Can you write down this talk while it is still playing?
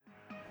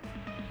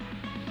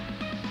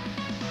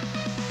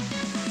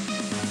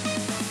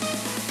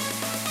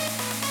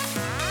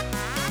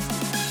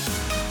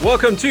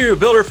Welcome to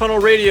Builder Funnel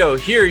Radio.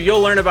 Here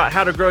you'll learn about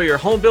how to grow your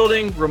home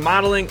building,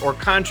 remodeling, or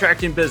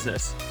contracting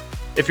business.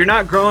 If you're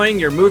not growing,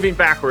 you're moving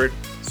backward,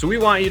 so we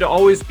want you to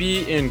always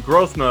be in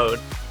growth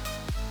mode.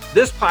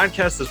 This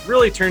podcast has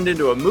really turned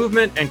into a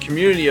movement and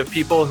community of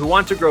people who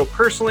want to grow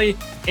personally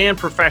and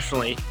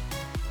professionally.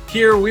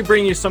 Here we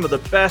bring you some of the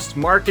best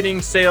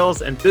marketing,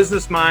 sales, and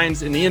business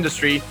minds in the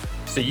industry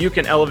so you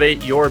can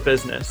elevate your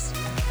business.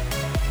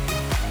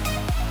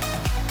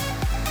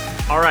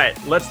 All right,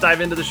 let's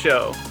dive into the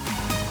show.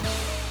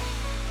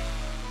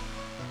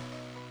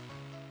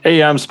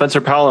 Hey, I'm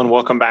Spencer Powell, and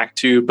welcome back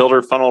to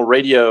Builder Funnel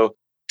Radio.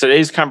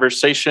 Today's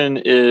conversation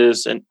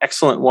is an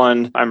excellent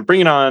one. I'm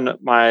bringing on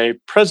my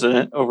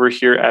president over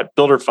here at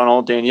Builder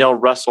Funnel, Danielle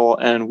Russell,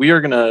 and we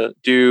are going to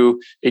do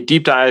a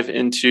deep dive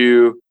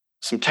into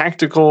some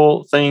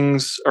tactical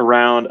things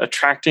around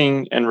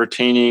attracting and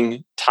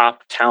retaining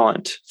top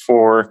talent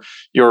for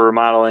your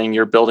remodeling,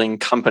 your building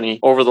company.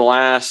 Over the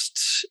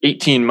last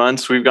 18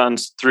 months, we've gone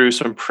through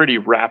some pretty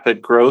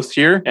rapid growth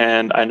here,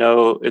 and I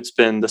know it's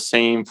been the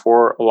same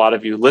for a lot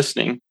of you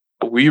listening.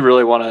 We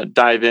really want to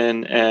dive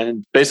in,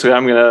 and basically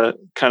I'm going to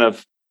kind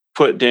of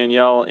put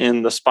Danielle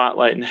in the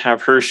spotlight and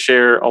have her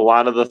share a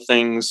lot of the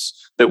things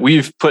that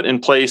we've put in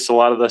place, a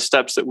lot of the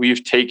steps that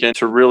we've taken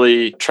to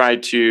really try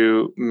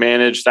to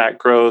manage that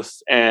growth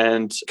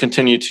and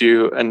continue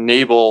to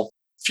enable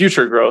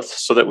future growth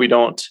so that we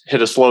don't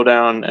hit a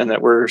slowdown and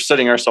that we're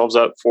setting ourselves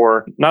up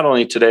for not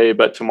only today,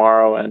 but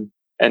tomorrow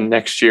and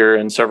next year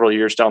and several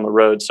years down the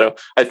road. So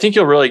I think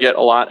you'll really get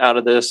a lot out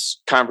of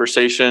this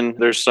conversation.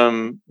 There's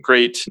some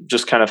great,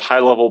 just kind of high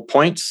level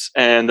points,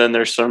 and then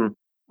there's some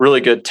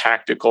really good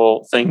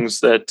tactical things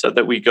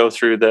that we go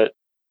through that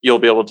you'll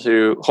be able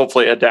to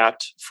hopefully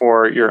adapt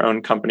for your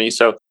own company.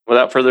 So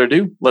without further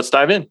ado, let's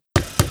dive in.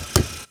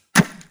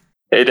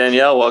 Hey,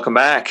 Danielle, welcome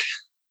back.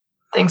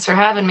 Thanks for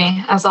having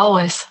me, as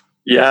always.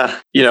 Yeah.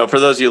 For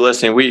those of you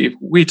listening,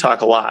 we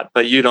talk a lot,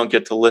 but you don't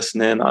get to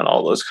listen in on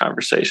all those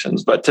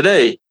conversations. But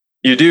today,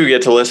 you do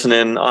get to listen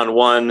in on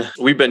one.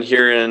 We've been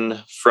hearing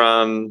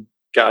from,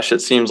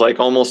 it seems like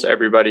almost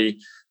everybody.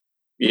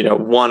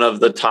 One of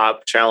the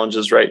top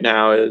challenges right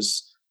now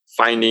is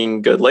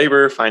finding good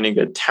labor, finding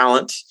good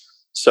talent.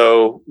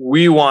 So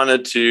we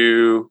wanted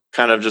to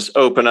kind of just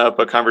open up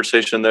a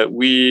conversation that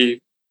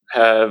we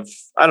have,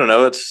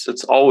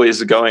 it's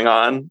always going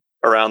on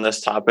around this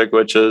topic,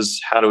 which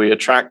is how do we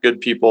attract good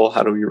people?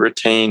 How do we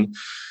retain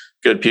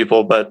good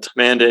people? But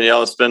man,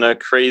 Danielle, it's been a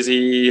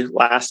crazy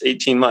last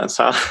 18 months,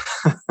 huh?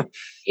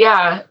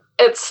 Yeah,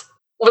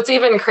 what's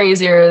even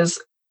crazier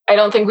is I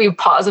don't think we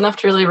pause enough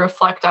to really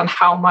reflect on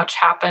how much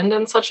happened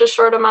in such a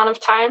short amount of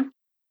time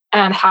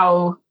and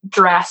how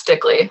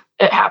drastically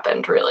it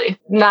happened, really.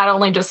 Not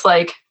only just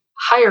like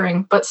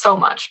hiring, but so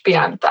much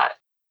beyond that.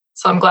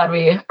 So I'm glad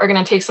we are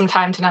going to take some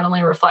time to not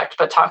only reflect,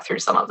 but talk through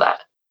some of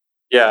that.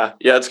 Yeah.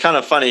 It's kind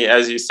of funny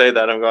as you say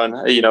that. I'm going,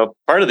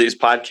 part of these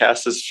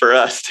podcasts is for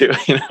us too.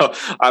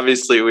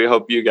 Obviously we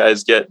hope you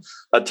guys get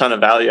a ton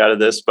of value out of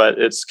this, but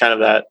it's kind of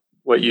that,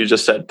 what you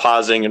just said,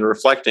 pausing and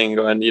reflecting,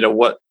 going,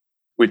 what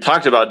we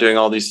talked about doing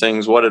all these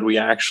things. What did we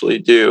actually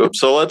do?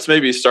 So let's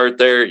maybe start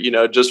there,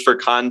 just for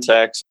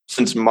context,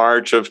 since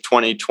March of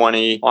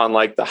 2020 on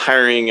like the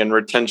hiring and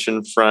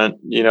retention front,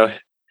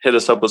 hit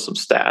us up with some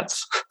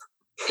stats.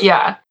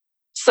 Yeah.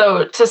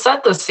 So to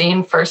set the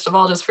scene, first of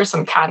all, just for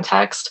some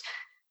context,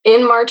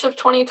 in March of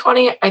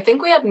 2020, I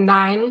think we had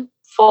 9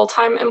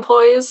 full-time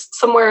employees,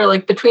 somewhere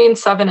like between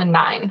 7 and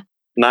 9.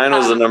 9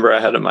 was the number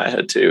I had in my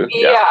head too.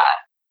 Yeah.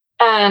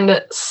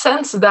 And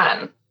since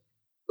then,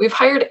 we've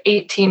hired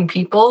 18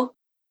 people,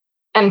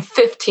 and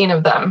 15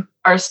 of them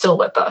are still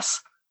with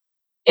us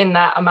in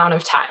that amount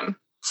of time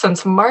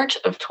since March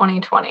of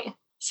 2020.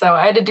 So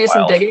I had to do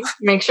some digging,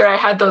 make sure I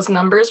had those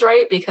numbers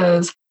right,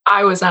 because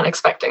I was not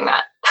expecting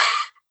that.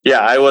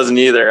 Yeah, I wasn't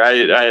either.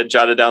 I had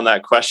jotted down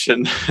that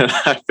question and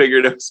I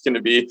figured it was going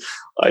to be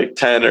like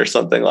 10 or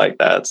something like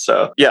that.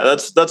 So yeah,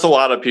 that's a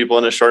lot of people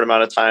in a short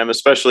amount of time,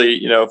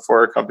 especially,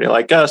 for a company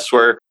like us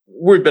where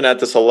we've been at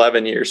this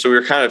 11 years. So we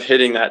were kind of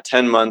hitting that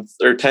 10-month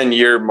or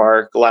 10-year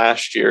mark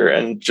last year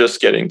and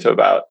just getting to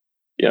about,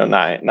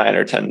 9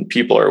 or 10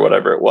 people or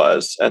whatever it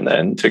was. And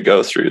then to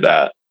go through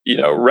that,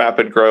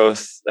 rapid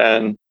growth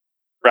and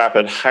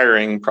rapid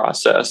hiring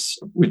process,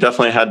 we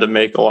definitely had to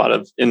make a lot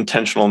of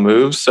intentional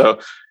moves. So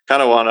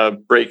kind of want to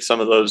break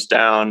some of those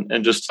down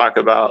and just talk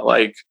about,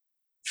 like,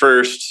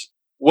 first,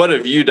 what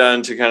have you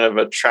done to kind of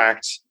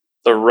attract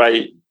the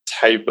right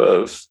type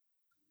of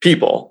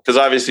people? Because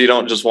obviously you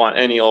don't just want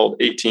any old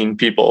 18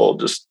 people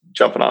just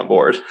jumping on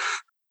board.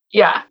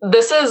 Yeah,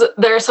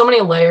 there are so many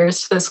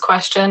layers to this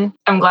question.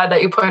 I'm glad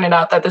that you pointed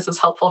out that this is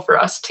helpful for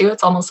us too.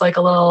 It's almost like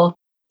a little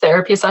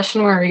therapy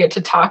session where we get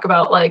to talk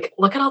about, like,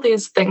 look at all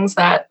these things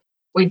that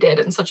we did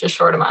in such a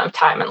short amount of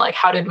time and like,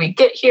 how did we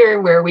get here?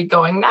 Where are we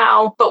going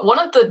now? But one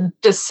of the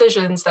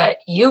decisions that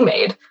you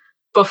made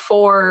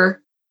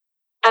before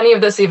any of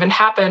this even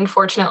happened,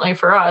 fortunately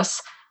for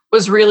us,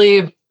 was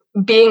really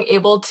being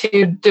able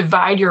to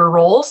divide your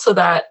role so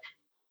that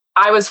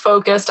I was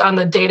focused on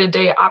the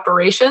day-to-day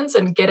operations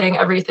and getting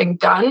everything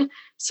done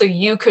so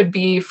you could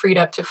be freed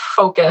up to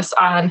focus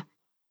on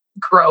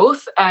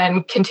growth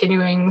and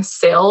continuing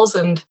sales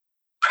and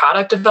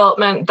product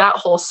development, that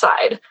whole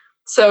side.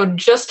 So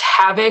just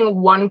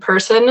having one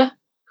person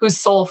whose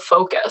sole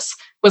focus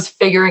was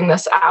figuring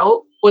this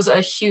out was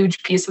a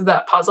huge piece of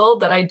that puzzle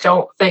that I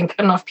don't think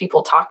enough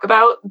people talk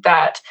about,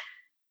 that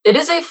it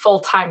is a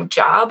full-time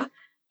job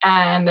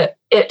and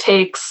it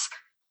takes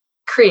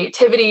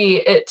creativity,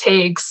 it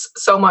takes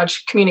so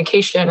much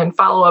communication and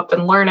follow-up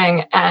and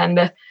learning,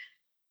 and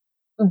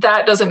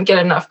that doesn't get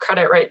enough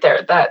credit right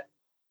there. That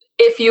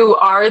if you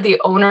are the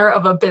owner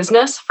of a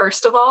business,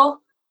 first of all,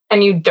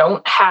 and you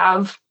don't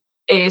have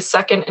a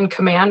second in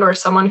command or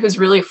someone who's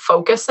really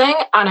focusing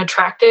on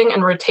attracting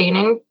and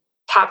retaining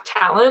top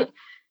talent,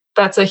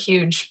 that's a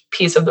huge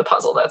piece of the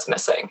puzzle that's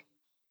missing,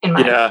 in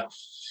my opinion.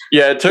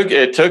 Yeah,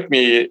 it took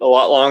me a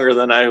lot longer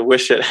than I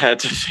wish it had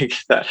to figure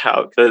that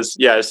out. Because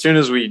as soon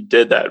as we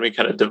did that, we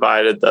kind of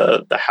divided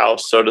the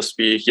house, so to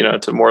speak,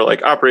 to more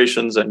like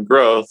operations and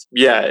growth.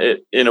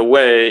 In a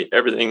way,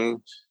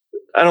 everything,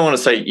 I don't want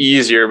to say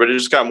easier, but it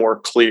just got more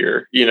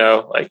clear.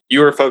 Like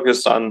you were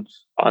focused on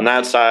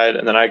that side,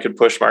 and then I could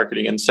push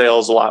marketing and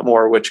sales a lot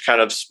more, which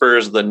kind of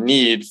spurs the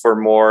need for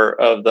more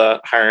of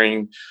the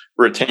hiring,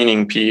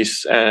 retaining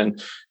piece.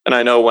 And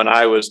I know when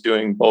I was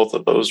doing both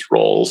of those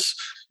roles,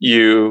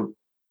 you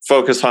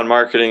focus on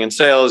marketing and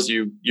sales,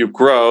 you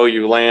grow,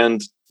 you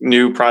land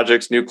new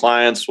projects, new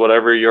clients,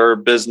 whatever your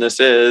business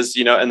is,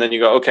 and then you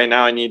go, okay,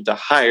 now I need to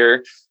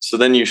hire. So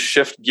then you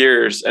shift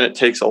gears, and it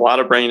takes a lot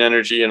of brain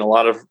energy and a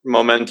lot of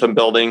momentum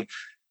building.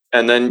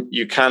 And then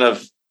you kind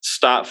of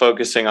stop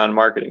focusing on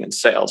marketing and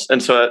sales.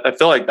 And so I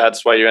feel like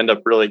that's why you end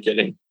up really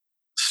getting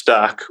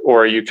stuck,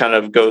 or you kind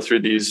of go through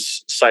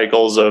these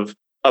cycles of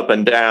up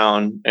and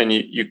down, and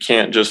you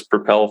can't just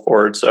propel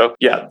forward. So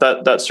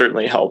that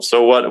certainly helps.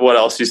 So what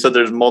else? You said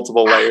there's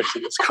multiple layers to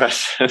this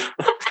question.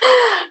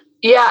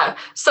 Yeah.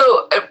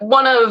 So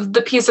one of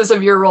the pieces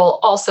of your role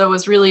also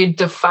is really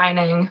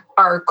defining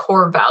our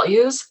core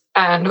values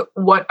and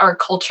what our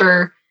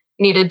culture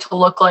needed to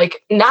look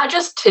like, not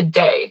just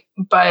today,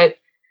 but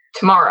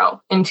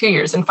tomorrow, in 2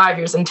 years, in 5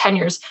 years, in 10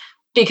 years.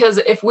 Because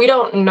if we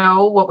don't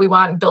know what we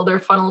want Builder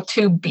Funnel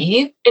to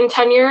be in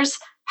 10 years,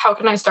 how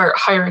can I start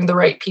hiring the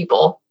right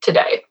people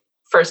today,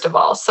 first of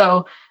all?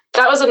 So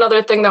that was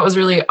another thing that was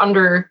really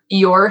under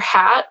your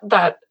hat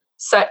that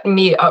set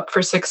me up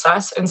for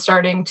success in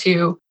starting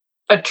to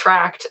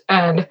attract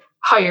and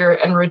hire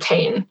and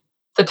retain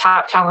the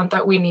top talent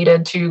that we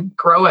needed to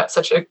grow at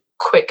such a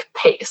quick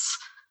pace.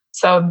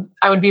 So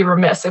I would be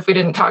remiss if we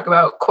didn't talk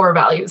about core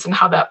values and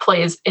how that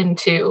plays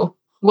into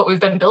what we've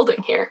been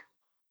building here.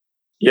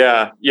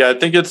 Yeah, I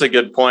think it's a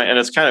good point. And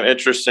it's kind of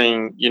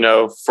interesting,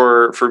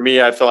 for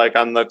me, I feel like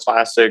I'm the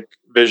classic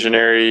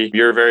visionary.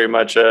 You're very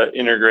much a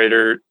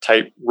integrator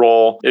type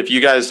role. If you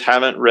guys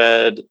haven't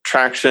read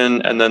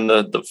Traction, and then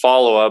the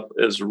follow-up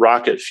is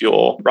Rocket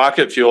Fuel.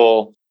 Rocket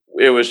Fuel,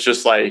 it was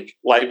just like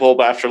light bulb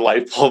after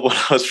light bulb when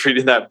I was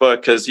reading that book,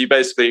 because he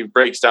basically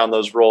breaks down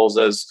those roles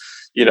as,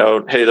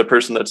 hey, the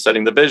person that's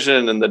setting the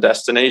vision and the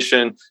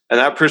destination. And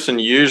that person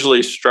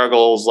usually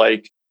struggles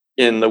like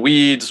in the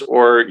weeds,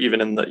 or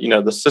even in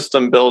the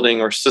system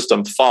building or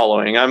system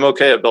following. I'm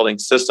okay at building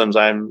systems.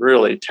 I'm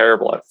really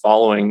terrible at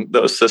following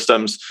those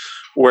systems.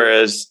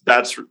 Whereas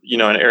that's,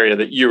 an area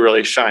that you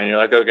really shine. You're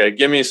like, okay,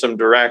 give me some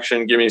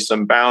direction, give me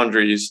some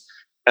boundaries,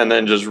 and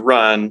then just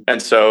run.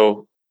 And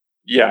so,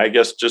 I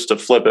guess just to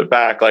flip it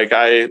back, like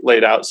I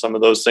laid out some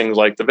of those things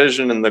like the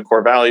vision and the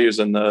core values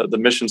and the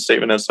mission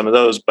statement and some of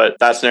those, but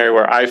that's an area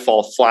where I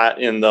fall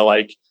flat in the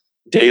like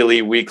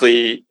daily,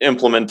 weekly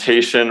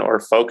implementation or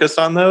focus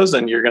on those.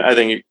 And I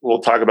think we'll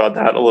talk about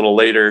that a little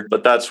later,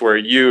 but that's where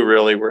you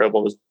really were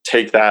able to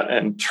take that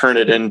and turn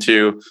it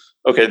into,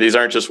 okay, these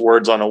aren't just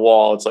words on a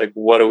wall. It's like,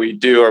 what do we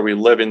do? Are we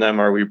living them?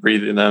 Are we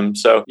breathing them?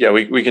 So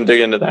we can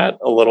dig into that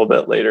a little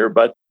bit later,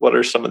 but what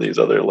are some of these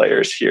other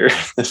layers here in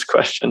this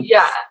question?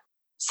 Yeah.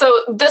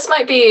 So this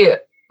might be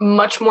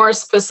much more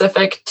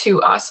specific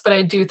to us, but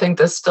I do think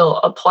this still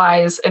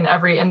applies in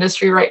every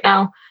industry right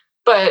now.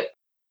 But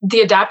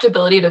the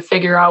adaptability to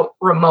figure out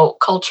remote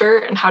culture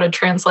and how to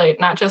translate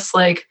not just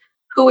like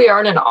who we are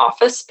in an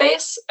office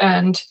space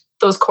and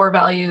those core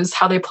values,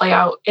 how they play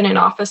out in an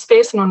office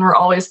space and when we're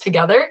always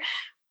together,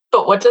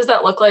 but what does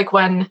that look like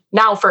when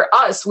now for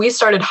us, we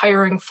started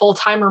hiring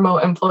full-time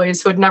remote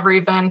employees who had never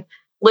even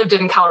lived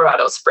in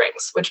Colorado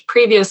Springs, which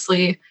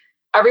previously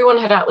everyone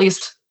had at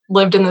least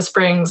lived in the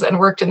Springs and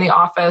worked in the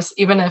office,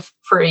 even if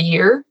for a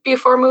year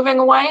before moving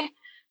away.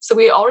 So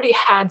we already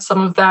had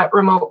some of that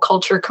remote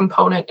culture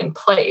component in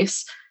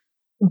place,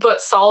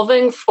 but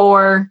solving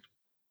for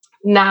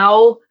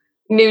now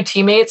new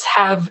teammates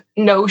have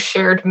no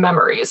shared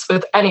memories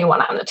with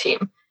anyone on the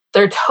team.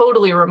 They're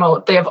totally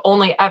remote. They have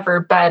only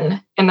ever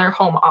been in their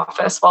home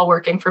office while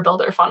working for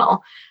Builder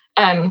Funnel.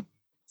 And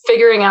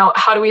figuring out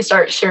how do we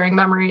start sharing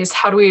memories?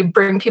 How do we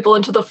bring people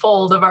into the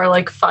fold of our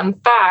like fun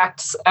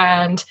facts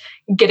and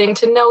getting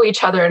to know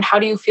each other? And how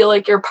do you feel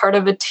like you're part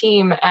of a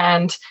team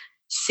and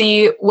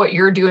see what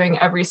you're doing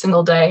every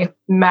single day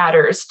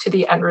matters to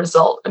the end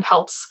result and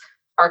helps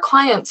our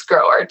clients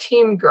grow, our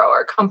team grow,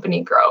 our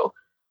company grow.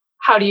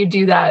 How do you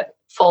do that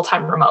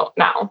full-time remote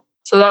now?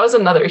 So that was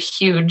another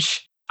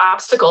huge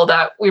obstacle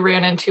that we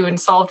ran into and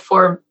solved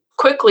for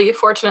quickly,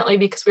 fortunately,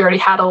 because we already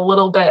had a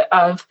little bit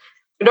of,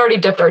 we'd already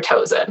dipped our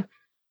toes in.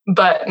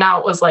 But now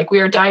it was like we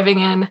were diving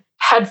in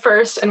head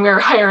first and we were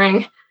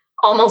hiring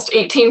almost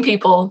 18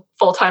 people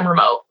full-time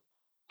remote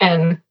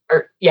in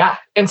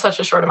such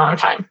a short amount of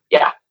time.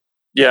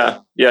 Yeah,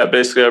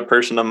 basically a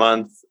person a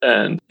month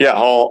and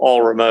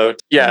all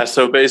remote. Yeah,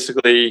 so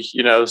basically,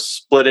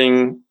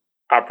 splitting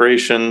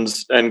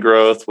operations and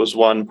growth was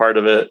one part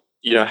of it,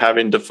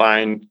 having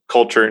defined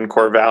culture and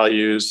core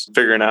values,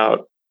 figuring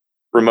out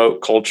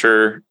remote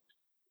culture,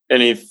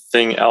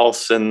 anything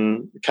else,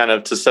 and kind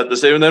of to set the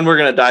stage. And then we're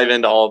going to dive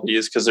into all of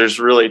these because there's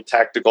really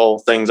tactical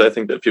things I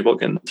think that people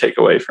can take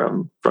away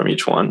from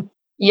each one.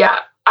 Yeah,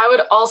 I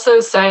would also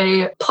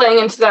say playing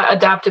into that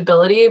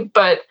adaptability,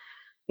 but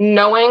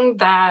knowing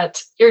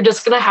that you're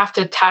just going to have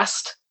to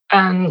test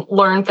and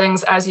learn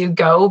things as you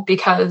go,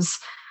 because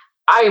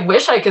I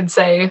wish I could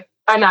say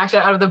I knocked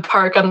it out of the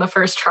park on the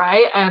first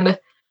try. And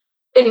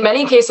in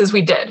many cases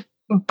we did,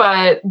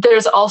 but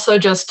there's also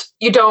just,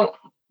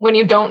 when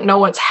you don't know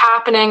what's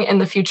happening in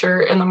the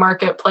future, in the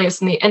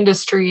marketplace, in the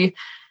industry,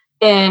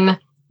 in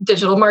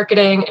digital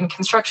marketing and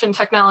construction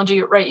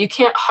technology, right? You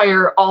can't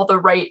hire all the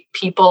right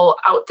people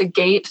out the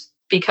gate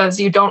because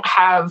you don't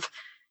have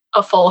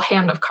a full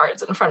hand of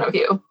cards in front of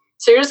you.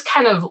 So you're just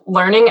kind of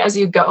learning as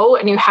you go,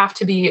 and you have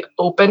to be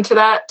open to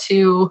that,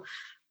 to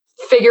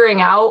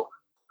figuring out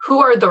who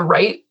are the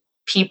right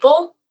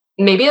people.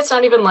 Maybe it's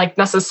not even like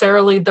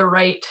necessarily the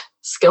right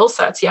skill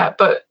sets yet,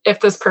 but if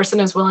this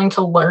person is willing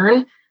to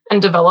learn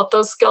and develop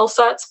those skill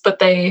sets, but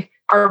they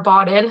are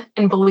bought in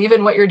and believe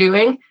in what you're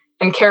doing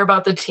and care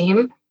about the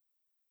team,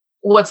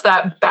 what's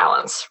that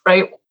balance,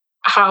 right?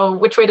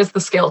 Which way does the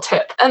scale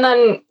tip? And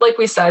then, like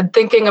we said,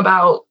 thinking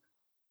about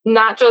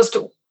not just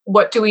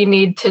what do we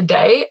need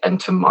today and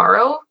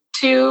tomorrow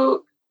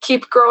to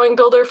keep growing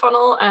Builder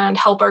Funnel and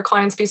help our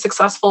clients be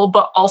successful,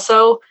 but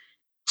also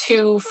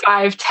 2,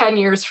 5, 10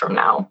 years from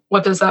now,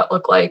 what does that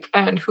look like?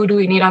 And who do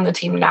we need on the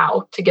team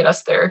now to get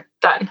us there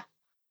then?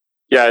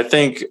 Yeah, I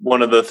think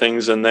one of the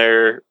things in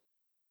there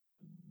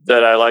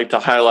that I like to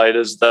highlight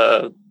is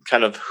the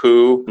kind of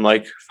who,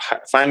 like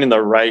finding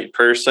the right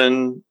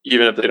person,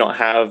 even if they don't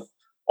have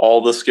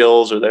all the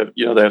skills, or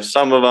they have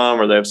some of them,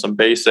 or they have some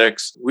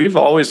basics. We've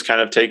always kind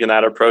of taken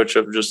that approach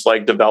of just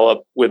like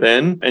develop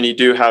within. And you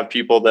do have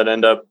people that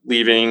end up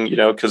leaving,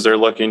 because they're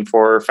looking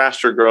for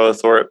faster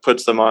growth, or it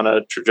puts them on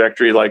a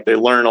trajectory, like they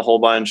learn a whole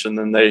bunch and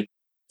then they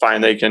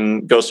find they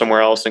can go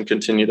somewhere else and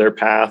continue their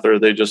path, or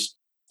they just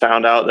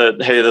found out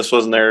that, hey, this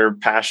wasn't their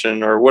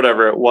passion or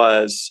whatever it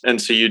was. And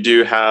so you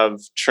do have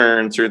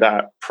churn through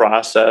that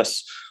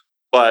process.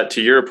 But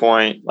to your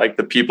point, like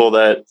the people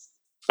that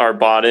are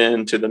bought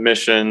into the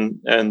mission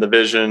and the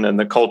vision and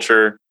the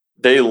culture,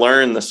 they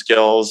learn the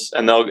skills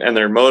and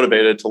they're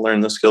motivated to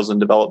learn the skills and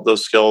develop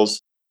those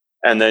skills.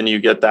 And then you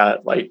get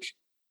that like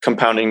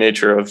compounding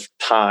nature of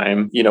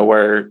time,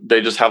 where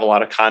they just have a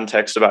lot of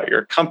context about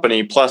your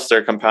company, plus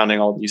they're compounding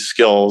all these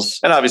skills.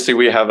 And obviously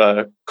we have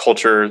a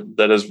culture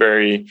that is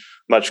very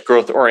much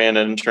growth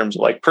oriented in terms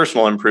of like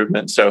personal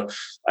improvement. So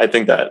I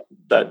think that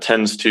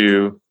tends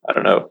to,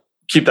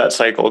 keep that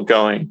cycle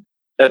going.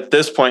 At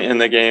this point in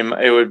the game,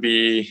 it would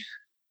be,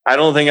 I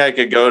don't think I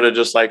could go to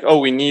just like, oh,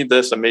 we need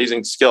this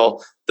amazing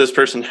skill. This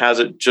person has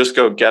it, just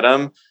go get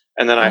them.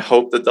 And then I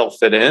hope that they'll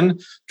fit in,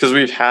 because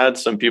we've had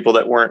some people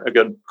that weren't a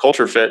good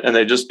culture fit and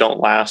they just don't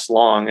last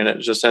long. And it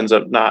just ends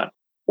up not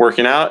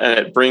working out, and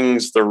it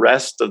brings the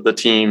rest of the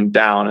team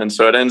down. And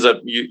so it ends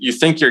up, you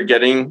think you're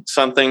getting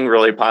something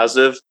really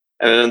positive,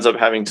 and it ends up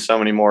having so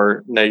many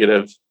more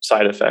negative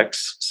side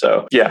effects.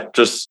 So yeah,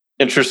 just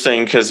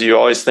interesting, because you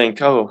always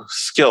think, oh,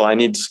 skill, I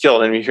need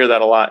skill. And you hear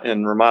that a lot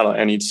in remodeling.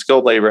 I need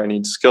skilled labor. I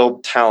need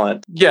skilled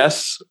talent.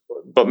 Yes,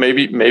 but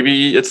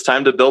maybe it's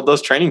time to build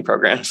those training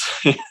programs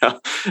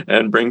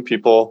and bring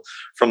people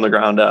from the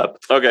ground up.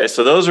 Okay,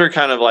 so those are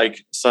kind of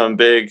like some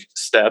big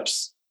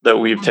steps that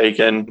we've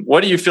taken.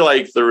 What do you feel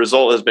like the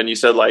result has been? You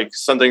said like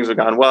some things have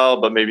gone well,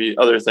 but maybe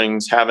other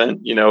things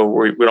haven't. We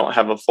don't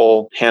have a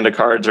full hand of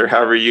cards, or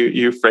however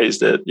you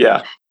phrased it.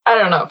 Yeah. I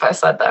don't know if I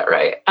said that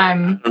right.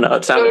 I'm it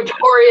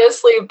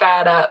notoriously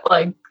bad at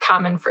like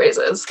common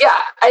phrases. Yeah,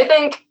 I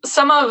think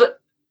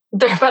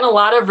there have been a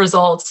lot of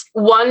results.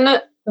 One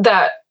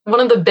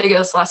of the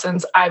biggest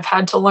lessons I've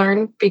had to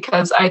learn,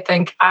 because I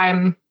think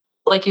I'm,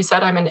 like you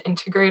said, I'm an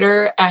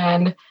integrator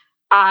and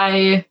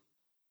I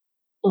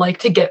like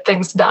to get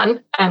things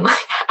done, and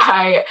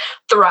I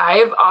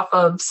thrive off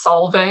of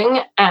solving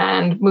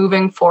and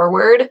moving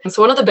forward. And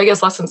so one of the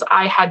biggest lessons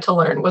I had to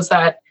learn was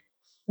that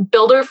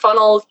Builder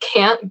Funnel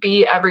can't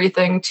be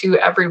everything to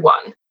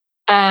everyone.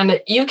 And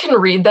you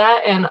can read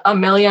that in a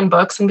million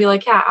books and be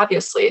like, yeah,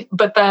 obviously.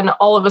 But then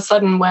all of a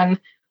sudden, when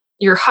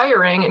you're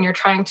hiring and you're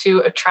trying to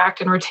attract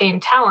and retain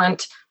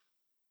talent,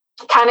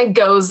 kind of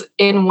goes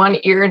in one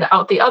ear and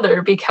out the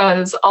other,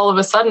 because all of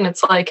a sudden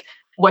it's like,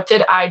 what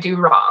did I do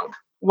wrong?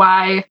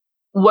 Why?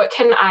 What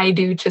can I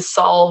do to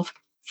solve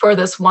for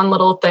this one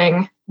little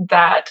thing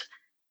that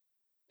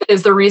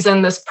is the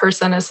reason this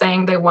person is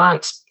saying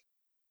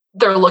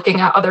they're looking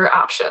at other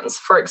options,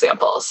 for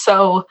example.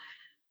 So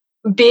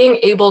being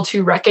able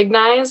to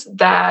recognize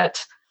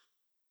that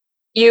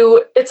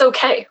it's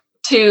okay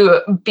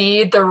to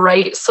be the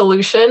right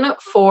solution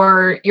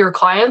for your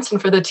clients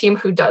and for the team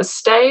who does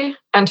stay,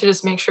 and to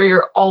just make sure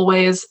you're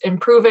always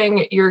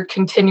improving, you're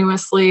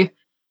continuously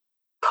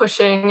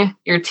pushing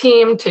your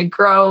team to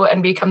grow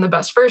and become the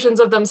best versions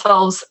of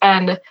themselves.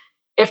 And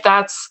if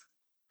that's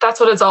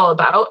what it's all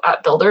about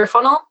at Builder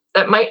Funnel,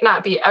 that might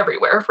not be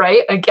everywhere,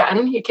 right?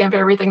 Again, you can't be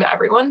everything to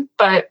everyone,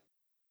 but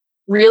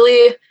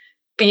really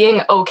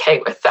being okay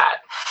with that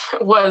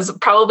was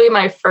probably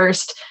my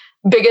first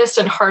biggest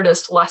and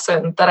hardest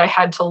lesson that I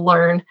had to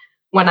learn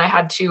when I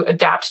had to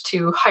adapt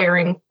to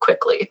hiring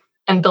quickly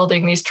and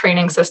building these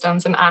training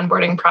systems and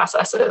onboarding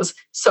processes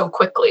so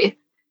quickly.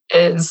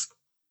 Is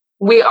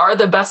we are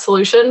the best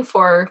solution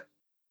for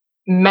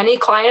many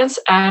clients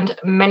and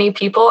many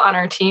people on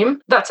our team.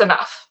 That's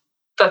enough.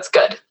 That's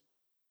good.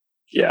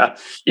 Yeah.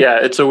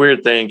 It's a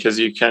weird thing because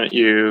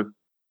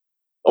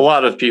a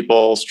lot of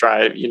people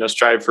strive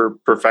for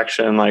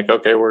perfection. Like,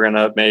 okay, we're going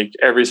to make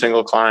every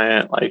single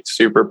client like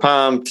super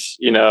pumped,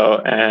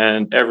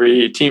 and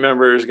every team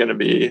member is going to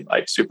be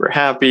like super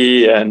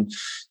happy. And,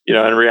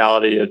 in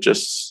reality, it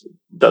just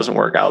doesn't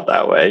work out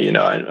that way.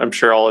 I'm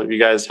sure all of you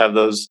guys have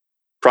those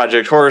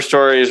project horror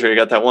stories where you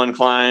got that one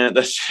client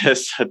that's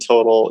just a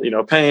total,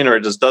 pain, or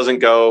it just doesn't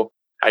go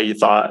how you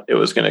thought it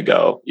was going to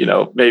go,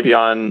 maybe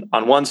on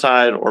one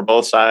side or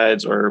both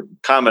sides or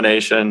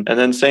combination. And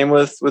then same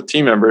with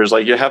team members,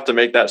 like you have to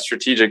make that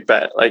strategic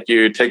bet. Like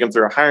you take them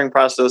through a hiring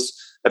process.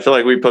 I feel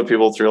like we put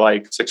people through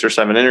like 6 or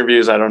 7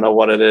 interviews. I don't know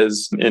what it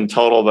is in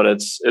total, but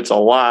it's a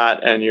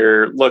lot. And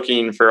you're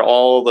looking for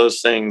all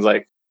those things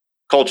like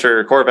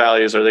culture, core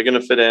values. Are they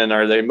going to fit in?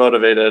 Are they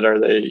motivated? Are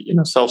they,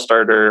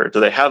 self-starter? Do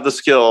they have the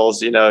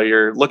skills?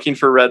 You're looking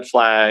for red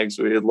flags.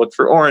 We look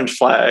for orange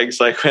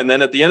flags. And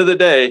then at the end of the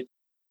day,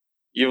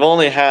 you've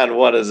only had,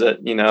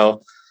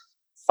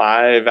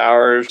 5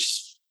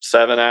 hours,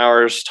 7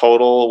 hours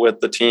total with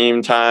the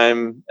team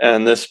time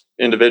and this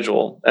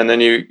individual. And then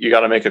you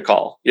got to make a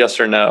call, yes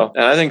or no.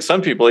 And I think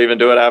some people even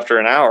do it after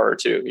an hour or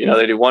two.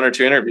 They do 1 or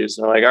 2 interviews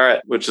and they're like, all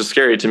right, which is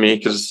scary to me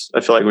because I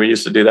feel like we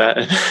used to do that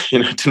and,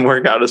 it didn't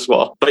work out as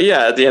well. But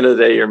yeah, at the end of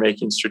the day, you're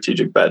making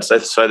strategic bets.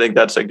 So I think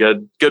that's a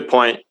good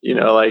point.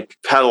 Like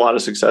had a lot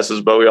of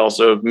successes, but we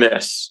also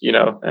miss,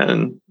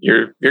 and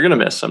you're going to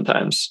miss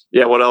sometimes.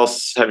 Yeah. What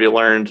else have you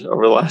learned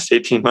over the last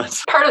 18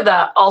 months? Part of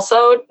that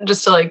also,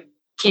 just to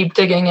keep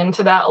digging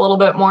into that a little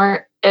bit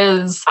more,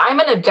 is I'm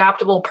an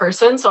adaptable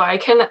person. So I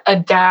can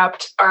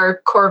adapt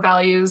our core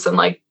values and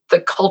the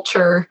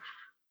culture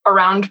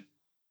around,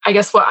 I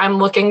guess, what I'm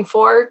looking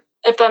for,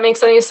 if that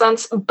makes any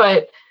sense.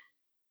 But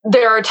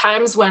there are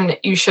times when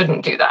you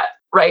shouldn't do that,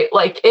 right?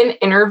 Like in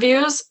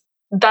interviews,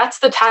 that's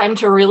the time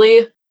to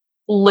really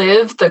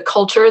live the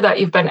culture that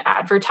you've been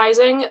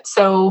advertising.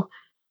 So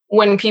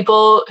when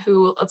people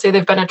who, let's say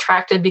they've been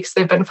attracted because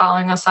they've been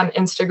following us on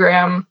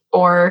Instagram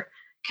or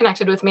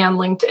connected with me on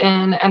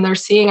LinkedIn, and they're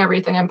seeing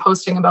everything I'm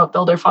posting about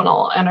Builder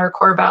Funnel and our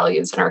core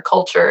values and our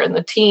culture and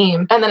the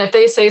team. And then if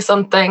they say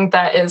something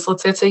that is,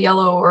 let's say it's a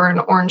yellow or an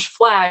orange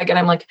flag, and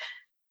I'm like,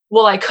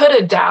 well, I could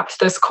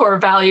adapt this core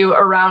value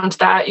around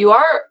that.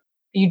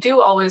 You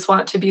do always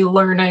want to be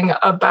learning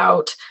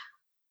about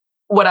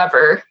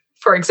whatever.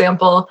 For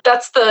example,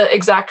 that's the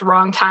exact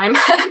wrong time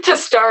to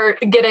start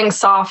getting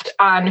soft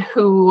on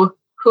who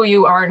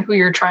you are and who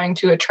you're trying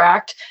to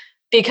attract,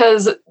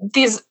 because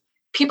these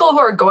people who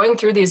are going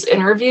through these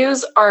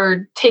interviews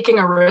are taking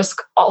a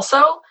risk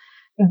also.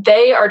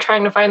 They are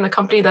trying to find the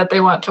company that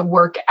they want to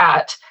work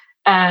at.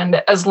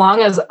 And as long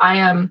as I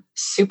am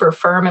super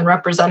firm and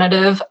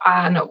representative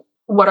on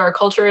what our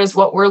culture is,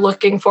 what we're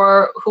looking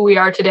for, who we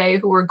are today,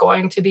 who we're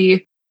going to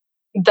be,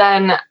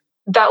 then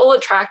that will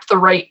attract the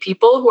right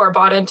people who are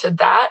bought into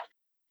that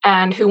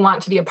and who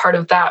want to be a part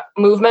of that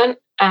movement.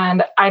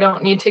 And I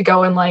don't need to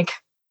go and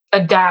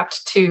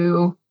adapt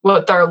to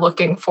what they're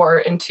looking for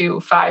into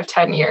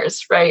 5-10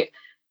 years, right?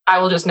 I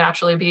will just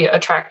naturally be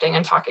attracting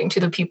and talking to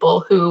the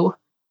people who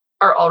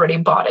are already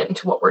bought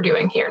into what we're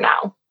doing here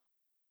now.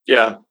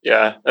 Yeah.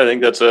 I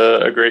think that's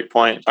a great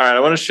point. All right.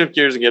 I want to shift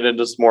gears and get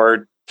into some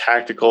more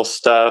tactical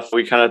stuff.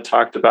 We kind of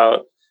talked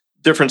about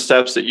different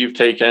steps that you've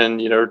taken,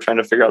 trying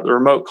to figure out the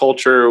remote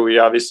culture. We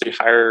obviously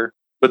hire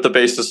with the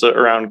basis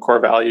around core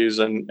values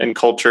and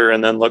culture,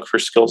 and then look for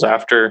skills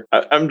after.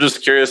 I'm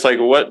just curious,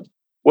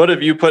 what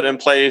have you put in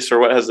place, or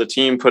what has the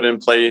team put in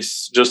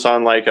place just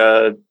on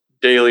a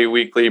daily,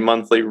 weekly,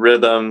 monthly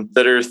rhythm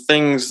that are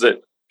things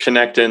that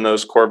connect in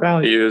those core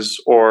values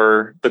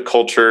or the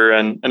culture,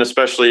 and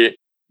especially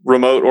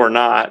remote or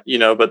not,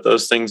 but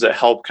those things that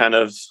help kind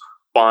of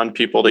bond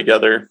people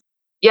together?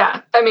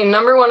 Yeah. I mean,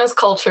 number one is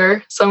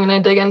culture. So I'm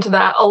going to dig into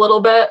that a little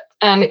bit.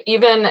 And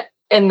even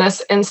in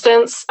this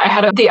instance, I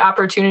had the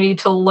opportunity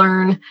to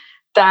learn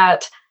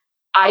that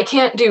I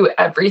can't do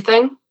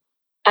everything.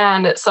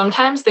 And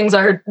sometimes things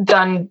are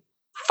done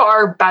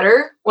far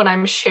better when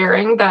I'm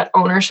sharing that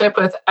ownership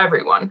with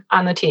everyone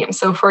on the team.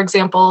 So, for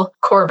example,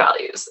 core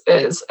values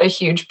is a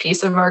huge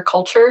piece of our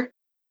culture.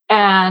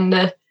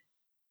 And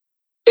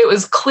it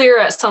was clear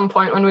at some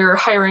point when we were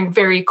hiring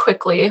very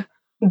quickly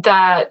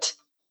that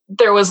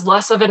there was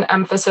less of an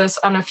emphasis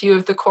on a few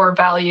of the core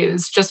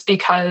values just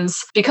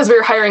because we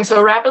were hiring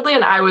so rapidly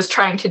and I was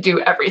trying to do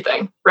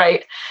everything,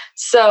 right?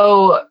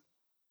 So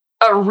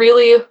a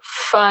really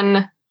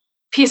fun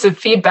piece of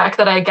feedback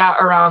that I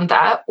got around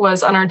that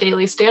was on our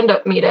daily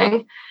stand-up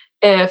meeting.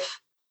 If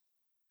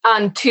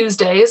on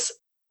Tuesdays,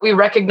 we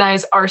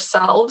recognize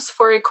ourselves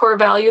for a core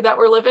value that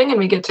we're living and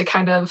we get to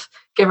kind of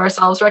give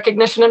ourselves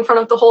recognition in front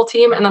of the whole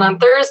team. And then on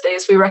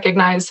Thursdays, we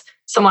recognize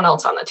someone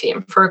else on the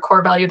team for a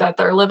core value that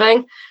they're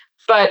living.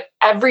 But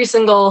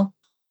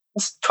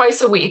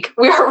twice a week,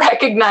 we are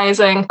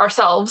recognizing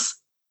ourselves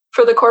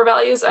for the core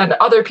values and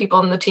other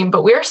people in the team.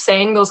 But we are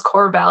saying those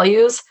core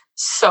values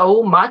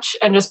so much.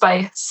 And just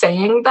by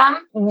saying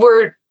them,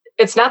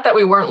 it's not that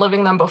we weren't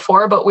living them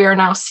before, but we are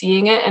now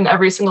seeing it in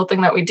every single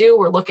thing that we do.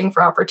 We're looking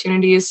for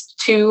opportunities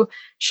to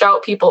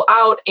shout people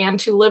out and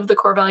to live the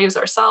core values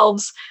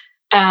ourselves.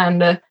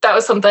 And that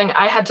was something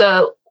I had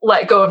to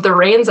let go of the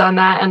reins on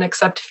that and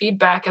accept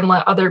feedback and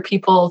let other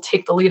people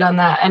take the lead on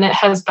that. And it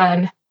has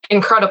been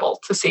incredible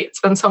to see.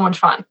 It's been so much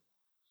fun.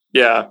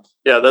 Yeah,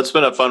 that's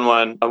been a fun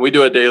one. We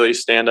do a daily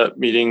stand-up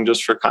meeting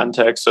just for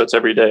context. So it's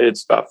every day.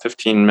 It's about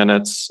 15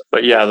 minutes.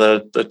 But yeah,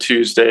 the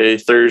Tuesday,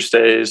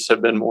 Thursdays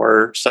have been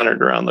more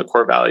centered around the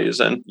core values.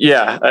 And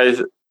yeah,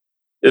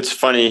 it's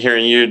funny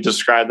hearing you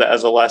describe that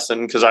as a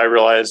lesson because I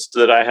realized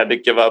that I had to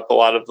give up a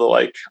lot of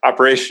the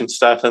operation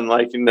stuff and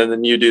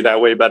then you do that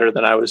way better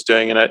than I was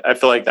doing. And I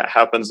feel like that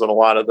happens at a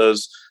lot of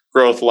those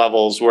growth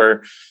levels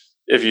where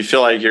if you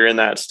feel like you're in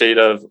that state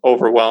of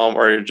overwhelm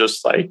or you're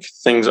just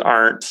things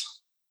aren't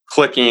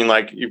clicking,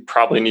 you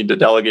probably need to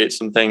delegate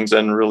some things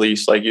and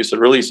release, like you said,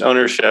 release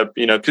ownership,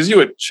 because you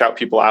would shout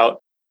people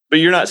out, but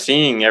you're not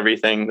seeing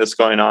everything that's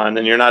going on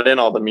and you're not in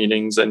all the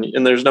meetings and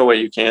there's no way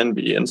you can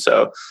be. And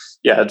so,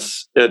 yeah,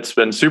 it's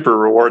been super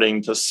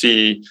rewarding to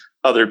see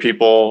other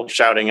people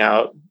shouting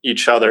out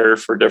each other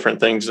for different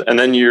things. And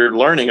then you're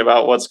learning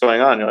about what's going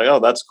on. You're like, oh,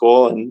 that's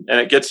cool. And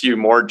it gets you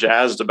more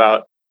jazzed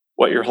about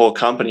what your whole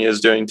company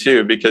is doing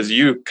too, because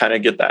you kind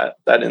of get that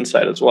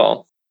insight as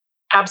well.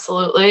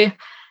 Absolutely.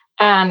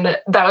 And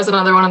that was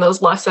another one of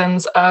those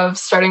lessons of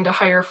starting to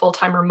hire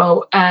full-time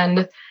remote.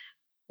 And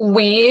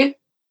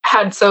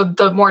so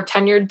the more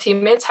tenured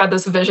teammates had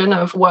this vision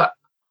of what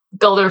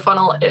Builder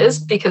Funnel is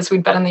because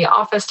we'd been in the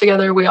office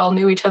together. We all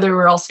knew each other. We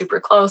were all super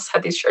close,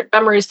 had these shared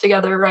memories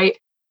together, right?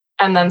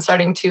 And then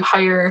starting to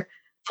hire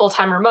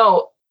full-time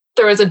remote,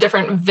 there was a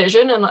different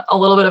vision and a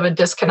little bit of a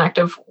disconnect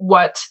of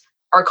what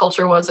our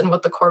culture was and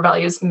what the core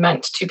values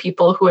meant to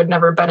people who had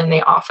never been in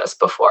the office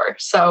before.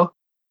 So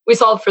we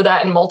solved for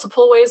that in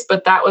multiple ways,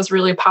 but that was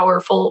really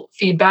powerful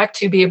feedback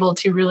to be able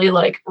to really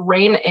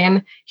rein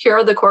in, here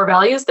are the core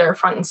values, they're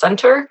front and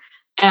center,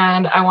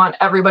 and I want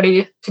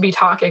everybody to be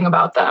talking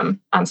about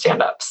them on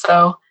stand-up.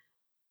 So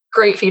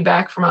great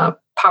feedback from a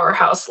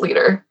powerhouse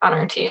leader on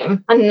our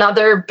team.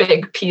 Another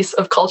big piece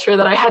of culture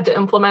that I had to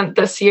implement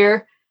this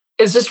year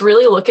is just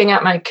really looking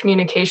at my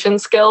communication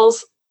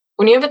skills.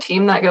 When you have a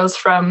team that goes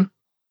from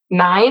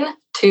 9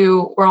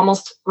 to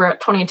we're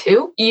at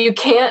 22, you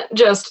can't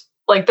just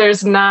I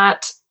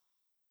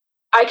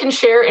can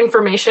share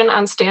information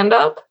on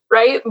stand-up,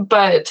 right?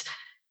 But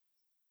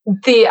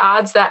the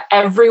odds that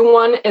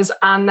everyone is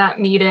on that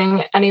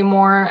meeting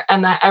anymore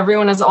and that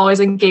everyone is always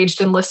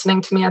engaged in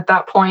listening to me at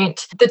that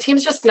point, the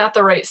team's just not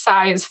the right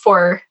size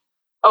for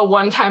a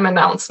one-time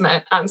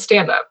announcement on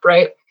stand-up,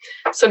 right?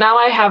 So now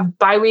I have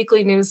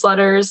bi-weekly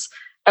newsletters.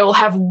 I will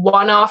have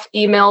one-off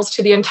emails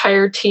to the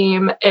entire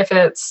team if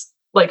it's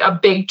a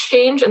big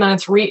change, and then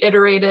it's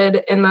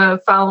reiterated in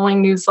the following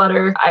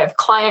newsletter. I have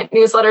client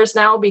newsletters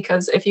now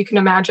because if you can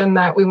imagine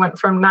that we went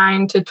from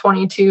 9 to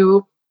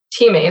 22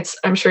 teammates,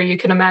 I'm sure you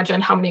can imagine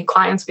how many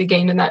clients we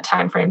gained in that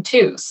time frame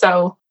too.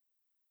 So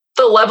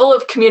the level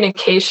of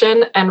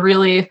communication and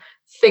really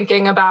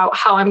thinking about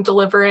how I'm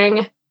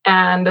delivering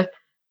and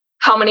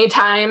how many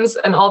times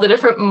and all the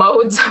different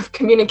modes of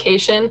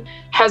communication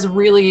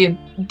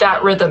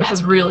that rhythm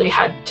has really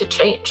had to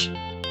change.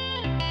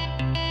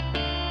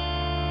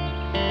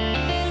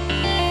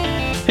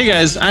 Hey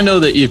guys, I know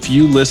that if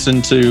you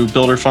listen to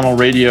Builder Funnel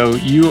Radio,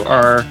 you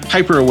are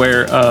hyper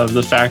aware of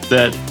the fact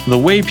that the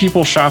way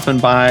people shop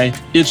and buy,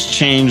 it's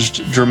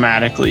changed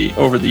dramatically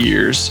over the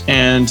years.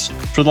 And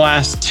for the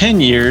last 10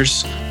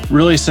 years,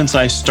 really since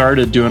I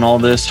started doing all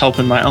this,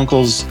 helping my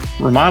uncle's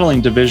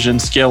remodeling division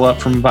scale up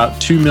from about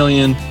 2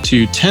 million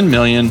to 10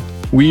 million,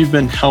 we've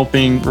been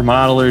helping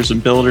remodelers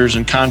and builders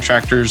and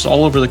contractors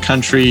all over the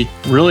country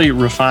really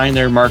refine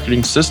their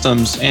marketing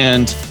systems.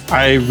 And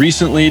I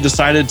recently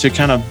decided to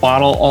kind of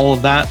bottle all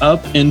of that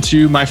up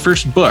into my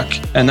first book.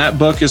 And that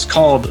book is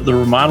called The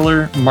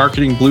Remodeler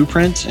Marketing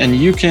Blueprint. And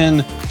you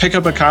can pick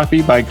up a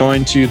copy by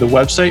going to the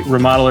website,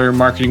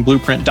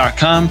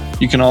 remodelermarketingblueprint.com.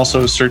 You can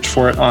also search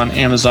for it on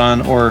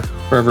Amazon or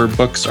wherever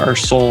books are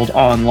sold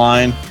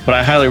online. But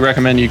I highly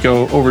recommend you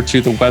go over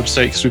to the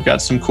website because we've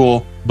got some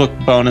cool book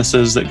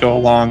bonuses that go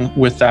along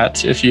with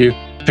that if you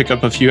pick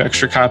up a few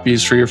extra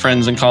copies for your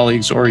friends and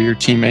colleagues or your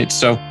teammates.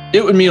 So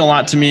it would mean a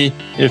lot to me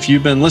if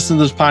you've been listening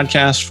to this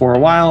podcast for a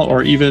while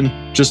or even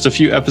just a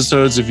few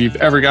episodes. If you've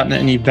ever gotten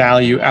any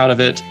value out of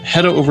it,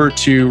 head over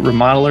to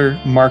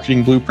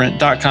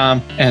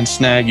remodelermarketingblueprint.com and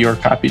snag your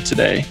copy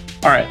today.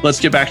 All right, let's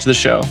get back to the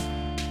show.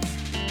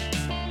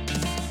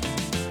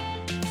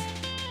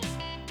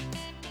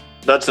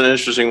 That's an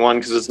interesting one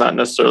because it's not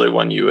necessarily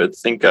one you would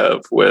think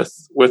of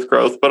with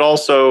growth, but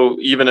also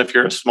even if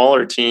you're a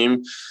smaller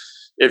team,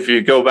 if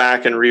you go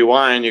back and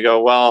rewind, you go,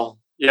 well,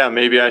 yeah,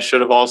 maybe I should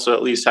have also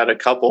at least had a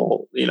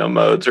couple,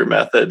 modes or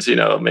methods,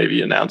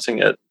 maybe announcing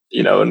it,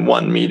 in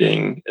one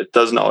meeting. It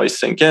doesn't always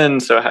sink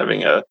in. So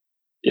having an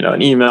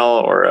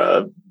email or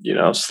a,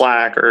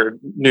 Slack or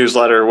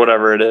newsletter,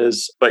 whatever it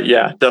is. But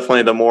yeah,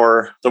 definitely the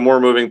more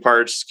moving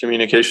parts,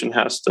 communication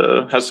has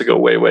to go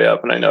way, way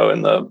up. And I know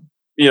in the,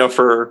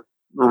 for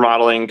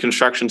remodeling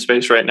construction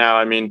space right now,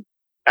 I mean,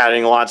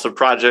 adding lots of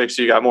projects,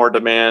 you got more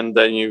demand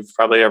than you've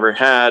probably ever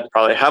had.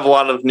 Probably have a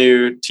lot of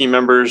new team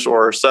members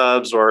or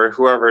subs or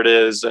whoever it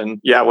is. And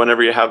yeah,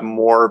 whenever you have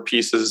more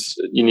pieces,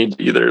 you need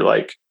to either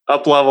like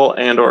up level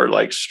and or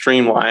like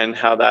streamline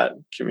how that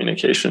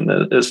communication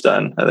is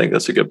done. I think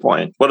that's a good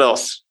point. What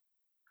else?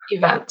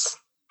 Events.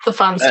 The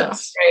fun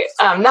stuff,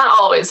 right? Not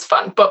always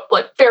fun, but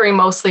like very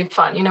mostly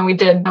fun. We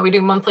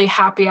do monthly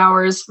happy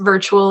hours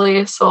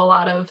virtually. So a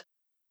lot of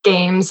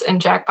games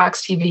and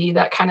Jackbox TV,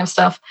 that kind of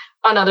stuff.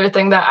 Another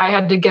thing that I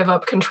had to give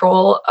up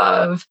control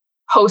of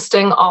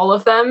hosting all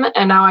of them.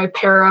 And now I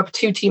pair up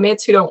two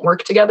teammates who don't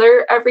work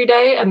together every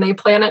day and they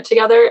plan it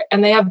together.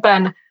 And they have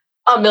been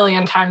a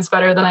million times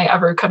better than I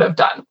ever could have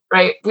done,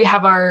 right? We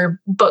have our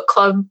book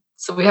club.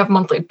 So we have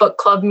monthly book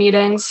club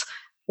meetings.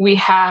 We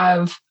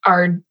have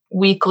our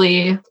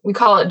weekly, we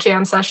call it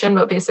jam session,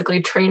 but basically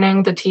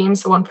training the team.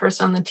 So one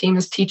person on the team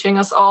is teaching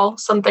us all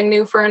something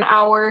new for an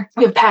hour.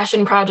 We have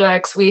passion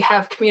projects. We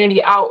have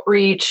community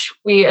outreach.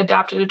 We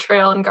adapted a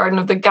trail in Garden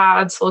of the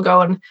Gods. So we'll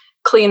go and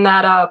clean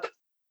that up.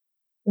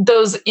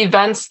 Those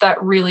events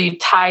that really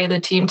tie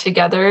the team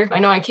together. I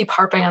know I keep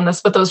harping on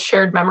this, but those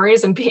shared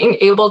memories and being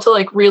able to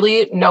like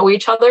really know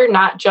each other,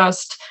 not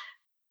just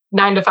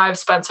 9 to 5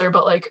 Spencer,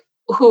 but like,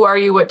 who are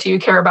you? What do you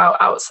care about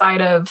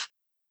outside of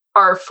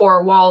our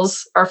 4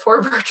 walls, our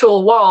 4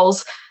 virtual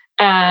walls,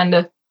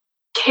 and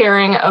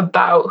caring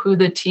about who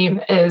the team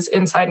is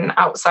inside and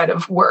outside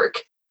of work.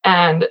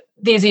 And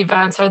these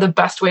events are the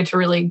best way to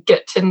really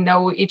get to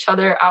know each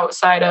other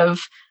outside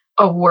of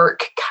a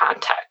work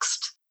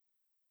context.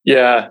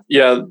 Yeah.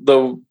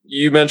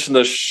 You mentioned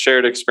the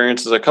shared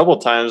experiences a couple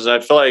of times, and I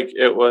feel like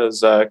it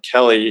was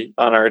Kelly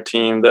on our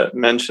team that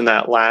mentioned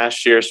that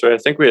last year. So I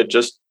think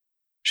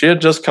she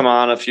had just come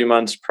on a few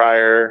months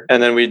prior,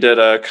 and then we did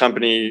a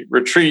company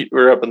retreat.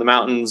 We were up in the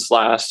mountains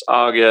last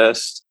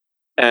August,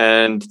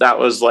 and that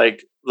was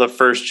like the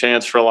first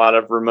chance for a lot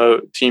of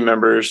remote team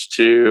members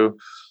to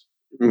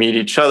meet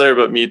each other,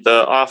 but meet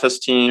the office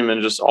team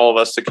and just all of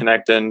us to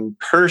connect in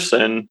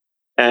person.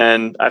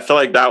 And I feel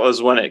like that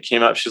was when it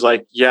came up. She's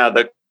like, yeah,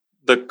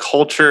 the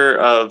culture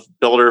of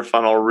Builder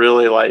Funnel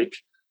really like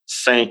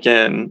sank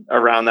in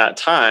around that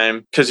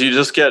time, because you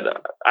just get,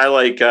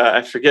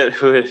 I forget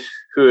who it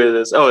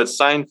is. Oh, it's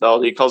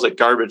Seinfeld. He calls it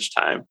garbage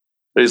time.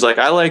 But he's like,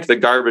 I like the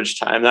garbage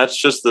time. That's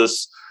just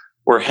this,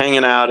 we're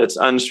hanging out. It's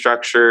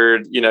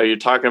unstructured. You're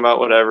talking about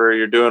whatever,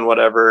 you're doing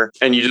whatever.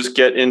 And you just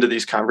get into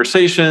these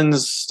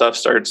conversations. Stuff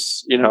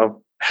starts,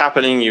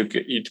 happening. You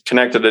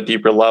connect at a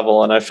deeper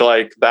level. And I feel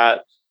like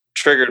that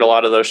triggered a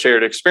lot of those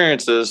shared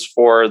experiences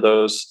for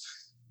those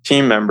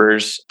team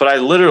members. But I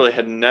literally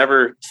had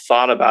never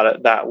thought about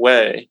it that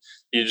way.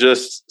 You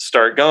just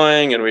start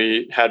going, and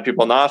we had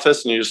people in the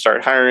office, and you just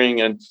start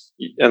hiring. And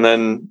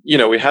then,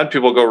 we had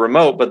people go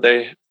remote, but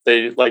they,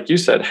 like you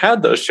said,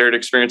 had those shared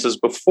experiences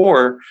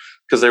before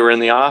because they were in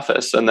the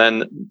office, and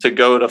then to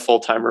go to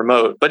full-time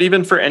remote. But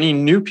even for any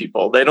new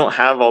people, they don't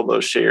have all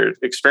those shared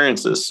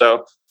experiences.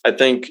 So I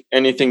think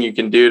anything you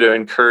can do to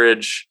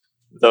encourage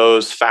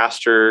those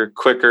faster,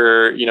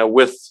 quicker,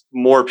 with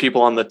more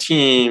people on the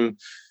team,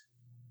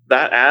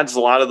 that adds a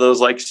lot of those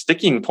like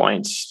sticking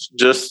points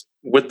just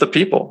with the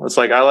people. It's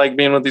like, I like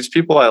being with these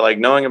people. I like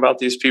knowing about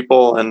these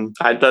people. And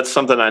that's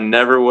something I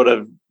never would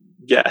have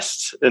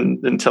guessed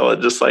until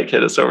it just like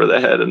hit us over the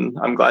head. And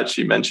I'm glad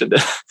she mentioned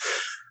it.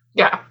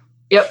 Yeah.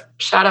 Yep.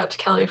 Shout out to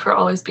Kelly for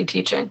always be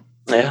teaching.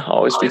 Yeah.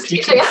 Always be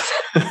teaching us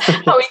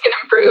how we can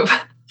improve.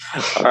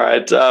 All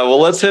right. Well,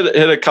 let's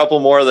hit a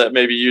couple more that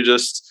maybe you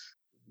just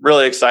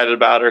really excited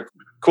about, or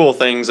cool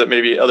things that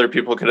maybe other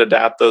people could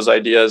adapt those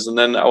ideas. And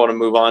then I want to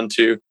move on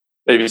to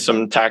maybe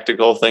some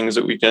tactical things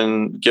that we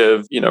can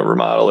give,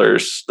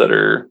 remodelers that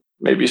are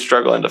maybe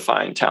struggling to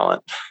find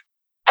talent?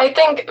 I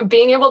think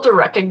being able to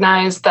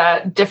recognize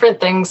that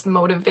different things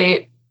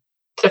motivate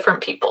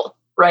different people,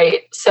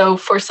 right? So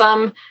for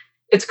some,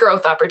 it's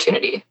growth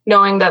opportunity,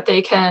 knowing that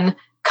they can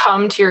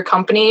come to your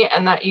company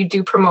and that you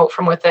do promote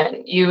from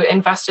within. You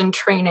invest in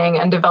training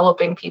and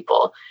developing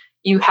people.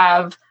 You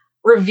have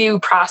review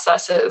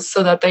processes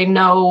so that they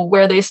know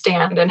where they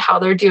stand and how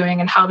they're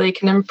doing and how they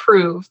can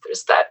improve.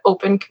 There's that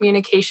open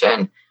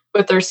communication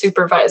with their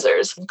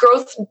supervisors.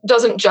 Growth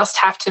doesn't just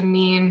have to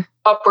mean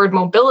upward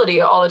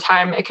mobility all the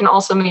time. It can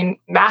also mean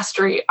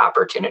mastery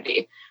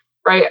opportunity,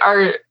 right?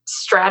 Our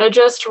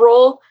strategist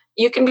role,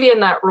 you can be in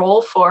that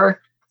role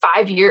for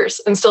 5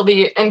 years and still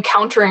be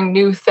encountering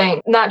new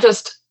things, not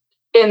just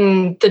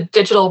in the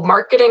digital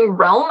marketing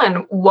realm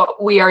and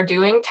what we are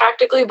doing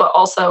tactically, but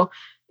also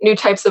new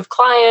types of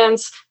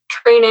clients,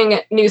 training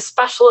new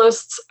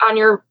specialists in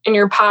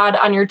your pod,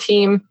 on your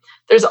team.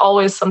 There's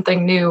always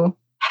something new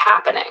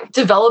happening.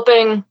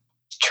 Developing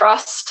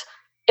trust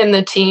in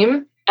the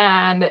team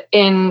and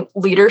in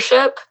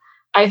leadership,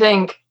 I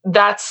think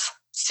that's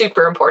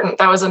super important.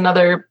 That was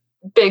another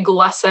big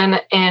lesson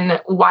in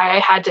why I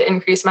had to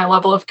increase my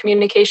level of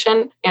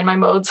communication and my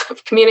modes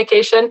of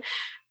communication,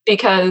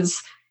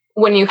 because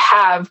when you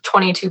have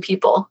 22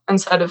 people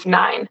instead of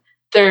 9,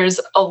 there's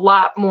a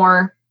lot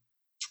more,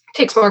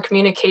 takes more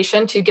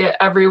communication to get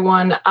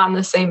everyone on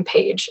the same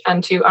page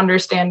and to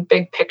understand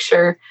big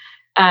picture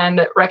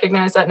and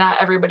recognize that not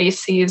everybody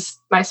sees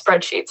my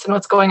spreadsheets and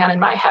what's going on in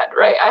my head,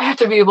 right? I have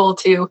to be able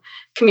to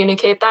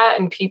communicate that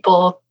and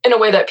people in a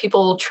way that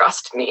people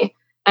trust me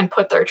and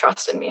put their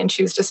trust in me and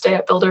choose to stay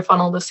at Builder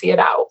Funnel to see it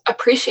out.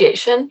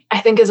 Appreciation,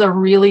 I think, is a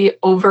really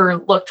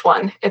overlooked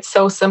one. It's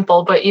so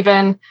simple, but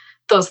even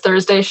those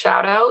Thursday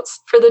shout outs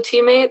for the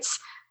teammates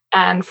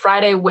and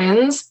Friday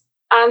wins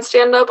on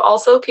stand-up,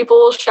 also people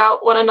will shout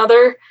out one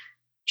another.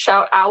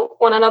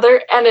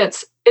 And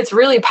it's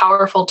really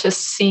powerful to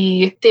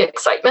see the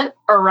excitement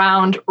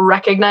around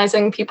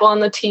recognizing people on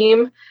the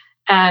team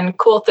and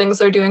cool things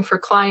they're doing for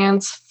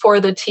clients,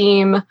 for the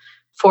team,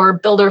 for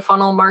Builder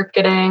Funnel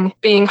marketing,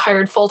 being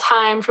hired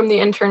full-time from the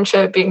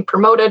internship, being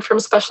promoted from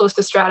specialist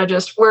to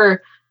strategist. We're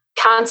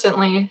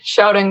constantly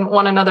shouting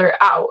one another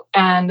out.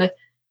 And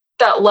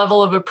that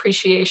level of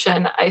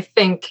appreciation, I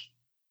think,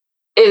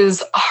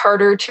 is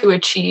harder to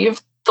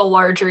achieve the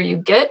larger you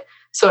get.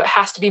 So it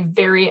has to be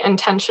very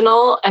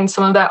intentional. And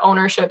some of that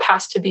ownership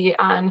has to be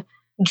on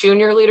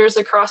junior leaders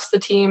across the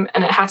team.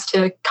 And it has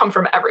to come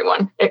from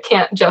everyone. It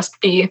can't just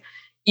be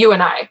you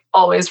and I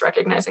always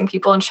recognizing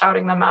people and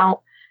shouting them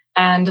out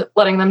and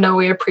letting them know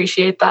we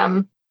appreciate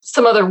them.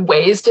 Some other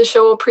ways to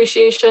show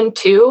appreciation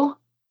too,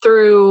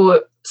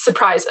 through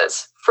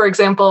surprises. For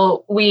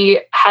example,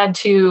 we had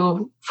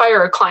to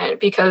fire a client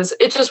because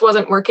it just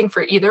wasn't working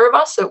for either of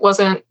us.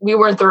 We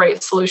weren't the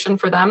right solution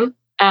for them.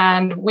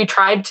 And we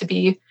tried to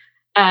be,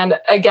 and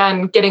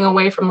again, getting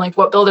away from like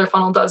what Builder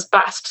Funnel does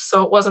best.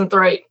 So it wasn't the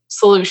right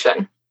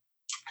solution.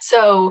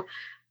 So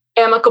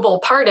amicable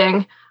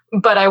parting,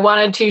 but I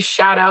wanted to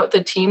shout out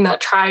the team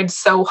that tried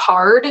so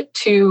hard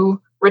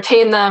to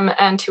retain them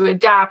and to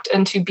adapt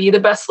and to be the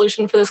best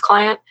solution for this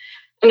client.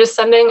 And just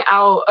sending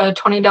out a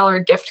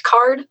 $20 gift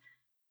card.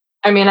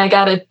 I mean, I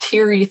got a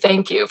teary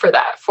thank you for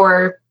that,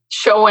 for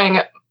showing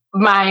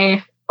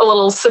my a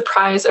little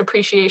surprise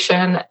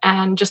appreciation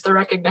and just the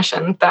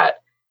recognition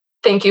that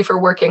thank you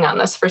for working on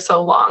this for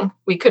so long.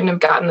 We couldn't have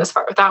gotten this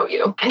far without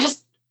you. And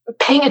just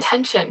paying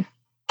attention,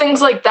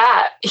 things like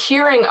that,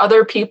 hearing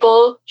other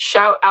people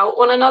shout out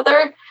one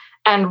another.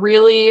 And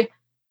really,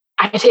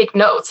 I take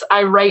notes.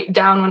 I write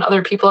down when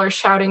other people are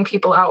shouting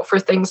people out for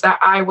things that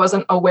I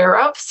wasn't aware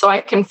of, so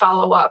I can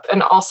follow up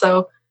and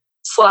also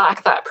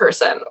Slack that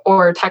person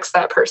or text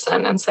that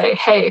person and say,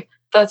 hey,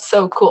 that's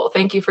so cool.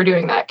 Thank you for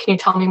doing that. Can you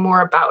tell me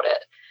more about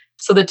it?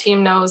 So the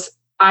team knows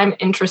I'm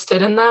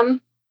interested in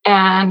them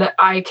and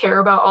I care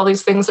about all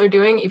these things they're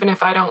doing, even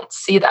if I don't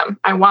see them.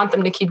 I want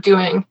them to keep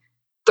doing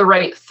the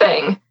right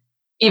thing,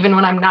 even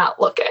when I'm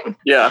not looking.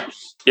 Yeah.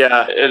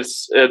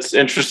 It's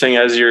interesting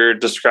as you're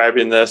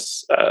describing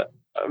this.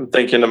 I'm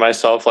thinking to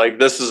myself, like,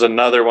 this is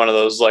another one of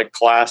those like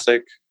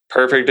classic,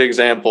 perfect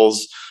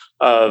examples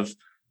of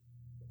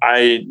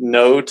I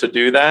know to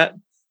do that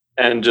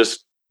and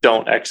just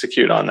don't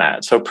execute on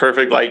that. So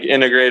perfect, like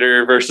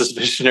integrator versus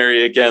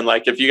visionary. Again,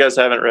 like if you guys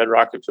haven't read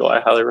Rocket Fuel,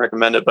 I highly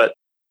recommend it. But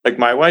like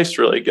my wife's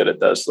really good at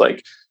this.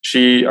 Like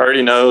she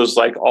already knows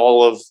like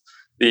all of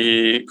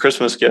the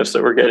Christmas gifts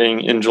that we're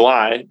getting in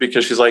July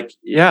because she's like,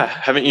 yeah,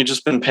 haven't you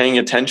just been paying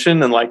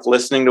attention and like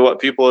listening to what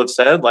people have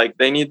said? Like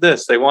they need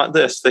this, they want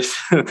this.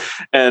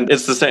 And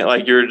it's the same,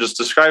 like you're just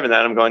describing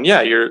that. I'm going,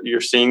 yeah,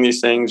 you're seeing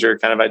these things, you're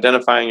kind of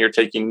identifying, you're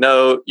taking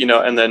note,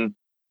 and then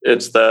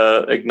it's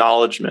the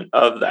acknowledgement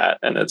of that.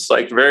 And it's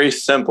like very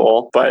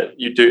simple, but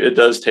it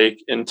does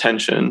take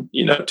intention,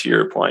 to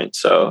your point.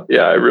 So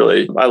yeah,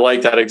 I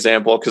like that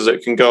example because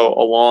it can go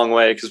a long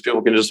way because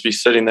people can just be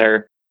sitting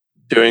there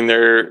doing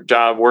their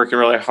job, working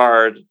really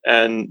hard,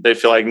 and they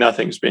feel like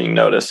nothing's being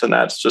noticed. And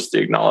that's just the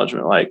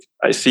acknowledgement. Like,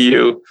 I see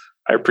you,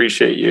 I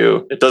appreciate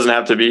you. It doesn't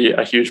have to be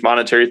a huge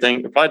monetary thing.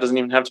 It probably doesn't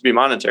even have to be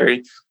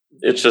monetary.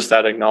 It's just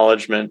that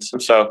acknowledgement.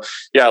 And so,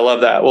 yeah, I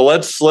love that. Well,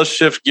 let's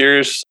shift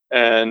gears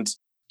and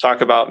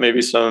talk about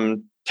maybe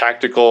some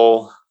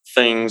tactical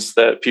things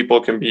that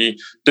people can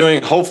be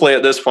doing. Hopefully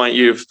at this point,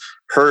 you've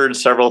heard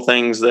several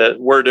things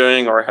that we're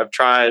doing or have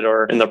tried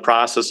or in the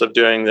process of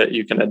doing that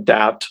you can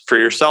adapt for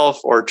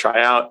yourself or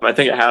try out. I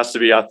think it has to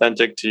be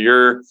authentic to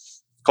your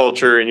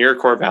culture and your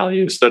core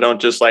values. So don't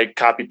just like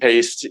copy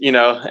paste,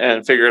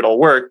 and figure it'll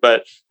work.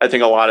 But I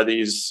think a lot of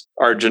these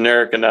are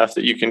generic enough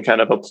that you can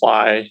kind of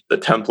apply the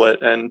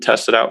template and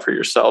test it out for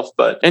yourself.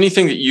 But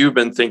anything that you've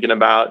been thinking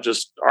about,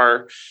 just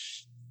our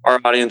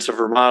audience of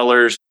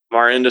remodelers,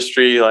 our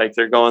industry, like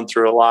they're going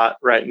through a lot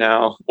right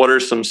now. What are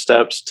some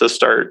steps to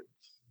start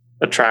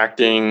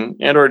attracting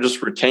and or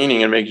just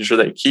retaining and making sure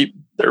they keep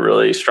their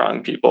really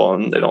strong people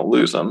and they don't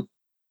lose them?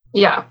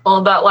 Yeah,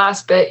 well, that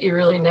last bit, you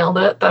really nailed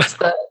it. That's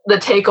the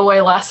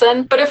takeaway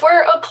lesson. But if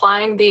we're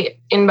applying the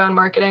inbound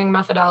marketing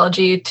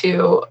methodology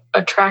to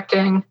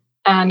attracting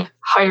and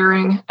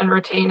hiring and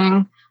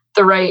retaining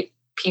the right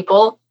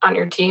people on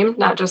your team,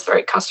 not just the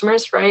right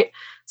customers, right?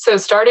 So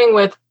starting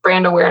with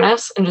brand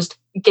awareness and just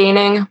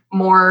gaining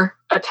more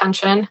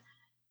attention,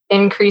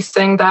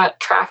 increasing that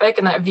traffic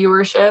and that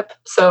viewership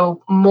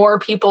so more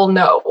people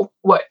know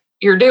what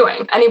you're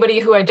doing. Anybody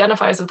who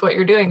identifies with what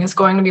you're doing is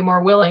going to be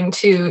more willing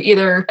to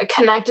either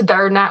connect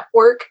their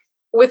network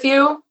with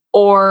you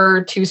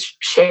or to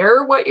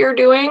share what you're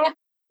doing,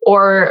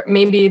 or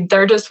maybe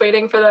they're just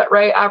waiting for that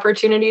right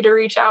opportunity to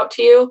reach out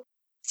to you.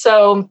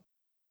 So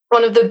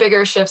one of the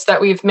bigger shifts that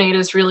we've made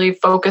is really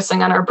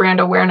focusing on our brand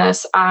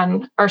awareness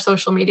on our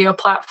social media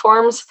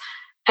platforms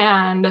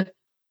and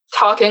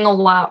talking a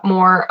lot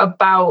more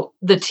about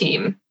the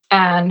team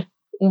and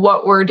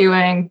what we're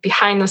doing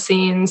behind the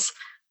scenes,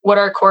 what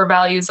our core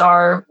values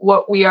are,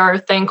 what we are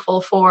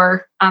thankful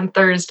for on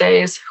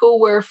Thursdays, who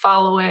we're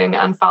following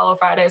on Follow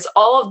Fridays,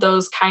 all of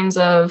those kinds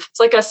of, it's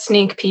like a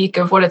sneak peek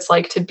of what it's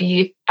like to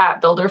be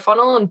at Builder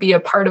Funnel and be a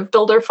part of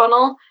Builder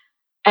Funnel.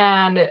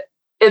 And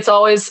it's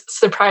always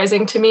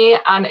surprising to me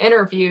on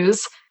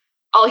interviews.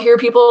 I'll hear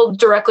people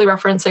directly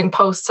referencing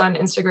posts on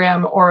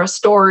Instagram or a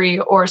story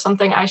or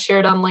something I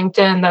shared on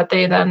LinkedIn that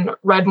they then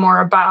read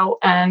more about.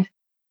 And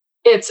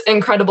it's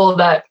incredible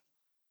that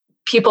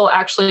people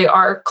actually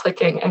are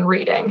clicking and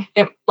reading.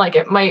 It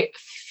might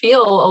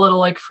feel a little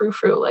like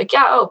frou-frou, like,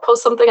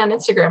 post something on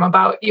Instagram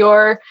about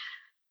your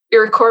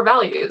core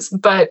values,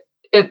 but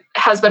it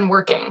has been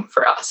working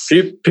for us.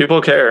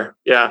 People care.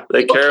 Yeah.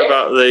 They care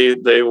about,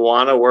 they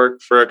want to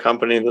work for a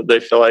company that they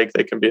feel like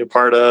they can be a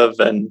part of,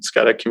 and it's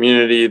got a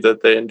community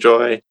that they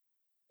enjoy,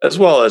 as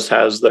well as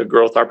has the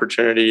growth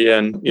opportunity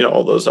and,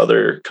 all those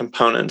other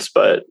components.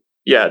 But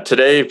yeah,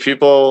 today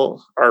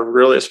people are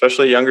really,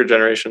 especially younger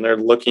generation, they're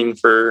looking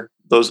for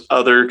those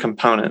other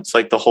components,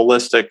 like the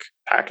holistic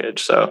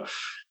package. So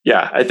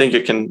yeah, I think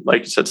it can,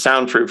 like you said,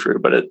 sound frou-frou,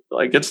 but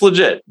it's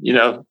legit,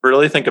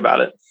 really think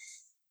about it.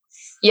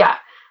 Yeah.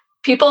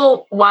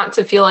 People want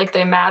to feel like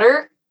they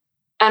matter.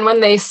 And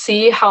when they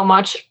see how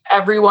much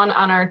everyone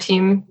on our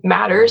team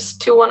matters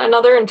to one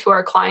another and to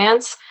our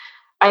clients,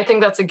 I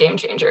think that's a game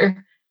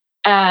changer.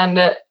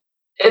 And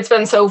it's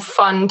been so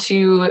fun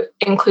to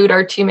include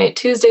our Teammate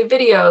Tuesday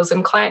videos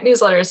and client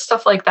newsletters,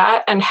 stuff like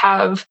that, and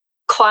have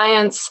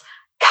clients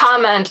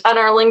comment on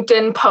our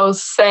LinkedIn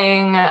posts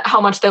saying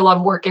how much they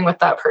love working with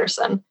that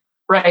person,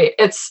 right?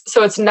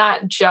 It's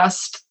not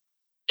just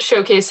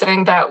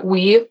showcasing that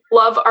we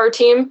love our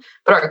team,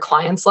 but our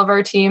clients love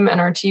our team and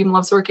our team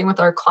loves working with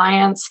our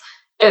clients.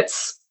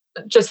 It's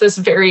just this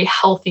very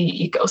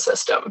healthy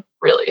ecosystem,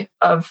 really,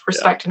 of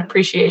respect and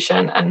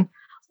appreciation and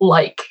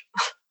like.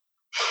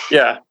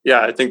 Yeah,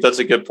 I think that's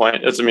a good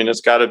point.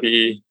 It's got to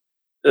be,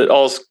 it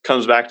all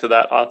comes back to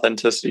that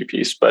authenticity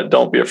piece, but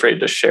don't be afraid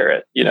to share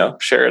it,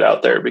 share it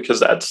out there,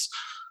 because that's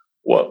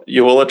what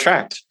you will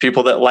attract.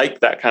 People that like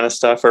that kind of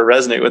stuff or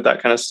resonate with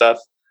that kind of stuff,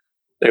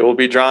 they will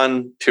be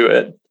drawn to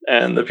it.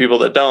 And the people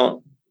that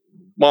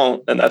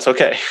won't, and that's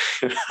okay.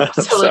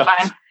 It's totally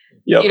fine.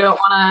 Yep. You don't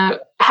want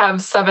to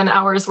have 7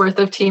 hours worth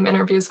of team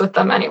interviews with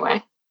them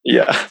anyway.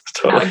 Yeah,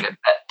 totally. Not a good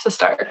fit to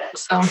start.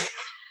 So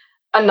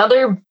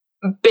another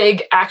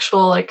big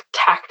actual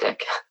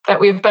tactic that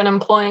we've been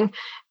employing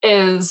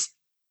is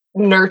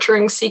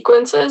nurturing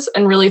sequences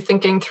and really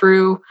thinking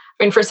through.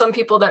 For some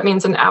people that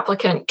means an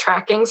applicant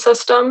tracking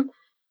system,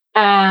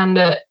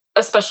 and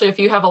especially if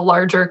you have a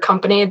larger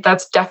company,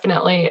 that's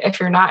definitely,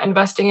 if you're not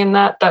investing in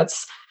that,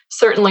 that's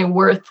certainly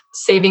worth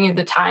saving you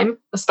the time,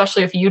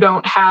 especially if you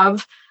don't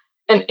have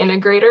an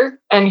integrator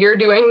and you're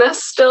doing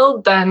this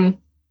still, then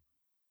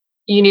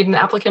you need an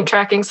applicant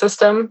tracking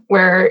system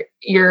where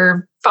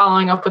you're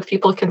following up with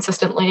people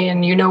consistently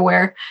and you know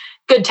where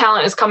good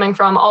talent is coming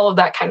from, all of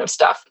that kind of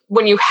stuff.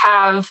 When you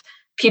have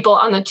people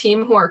on the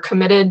team who are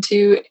committed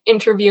to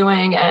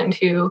interviewing and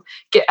who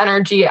get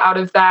energy out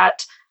of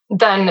that,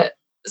 then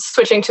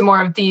switching to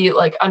more of the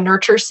a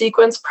nurture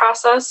sequence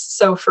process.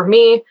 So for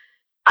me,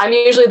 I'm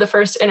usually the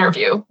first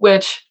interview,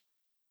 which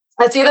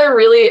That's either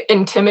really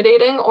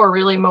intimidating or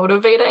really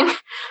motivating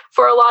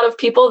for a lot of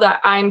people, that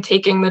I'm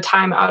taking the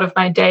time out of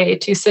my day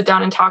to sit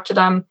down and talk to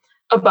them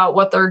about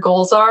what their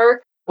goals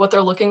are, what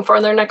they're looking for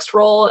in their next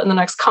role, in the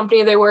next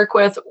company they work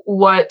with,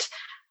 what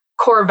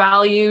core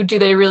value do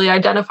they really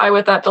identify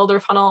with that builder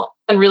funnel,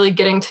 and really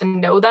getting to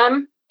know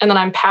them. And then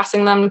I'm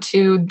passing them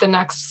to the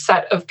next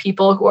set of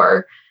people who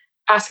are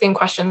asking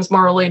questions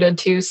more related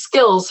to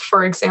skills,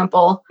 for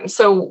example.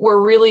 So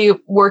we're really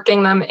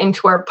working them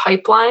into our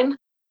pipeline.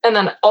 And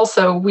then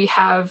also we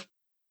have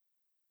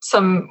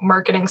some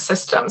marketing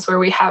systems where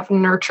we have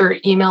nurture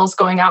emails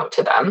going out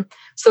to them.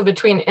 So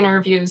between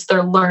interviews,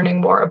 they're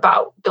learning more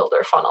about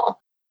builder funnel.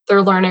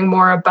 They're learning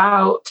more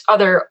about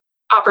other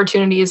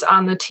opportunities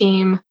on the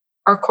team,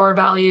 our core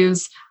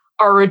values,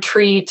 our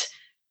retreat,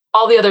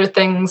 all the other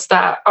things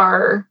that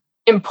are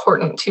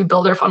important to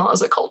builder funnel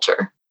as a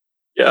culture.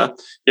 Yeah.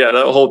 That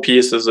whole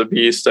piece is a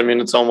beast. I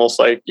mean, it's almost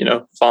like,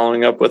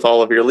 following up with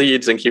all of your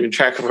leads and keeping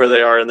track of where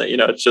they are. And that,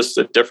 it's just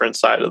a different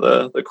side of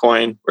the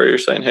coin where you're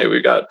saying, hey,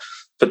 we've got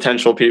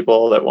potential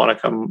people that want to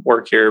come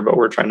work here, but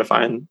we're trying to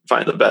find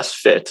the best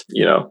fit,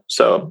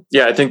 So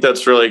yeah, I think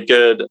that's really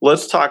good.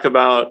 Let's talk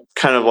about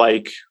kind of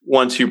like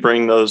once you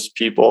bring those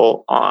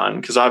people on,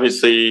 because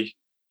obviously,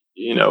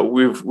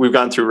 we've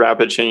gone through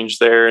rapid change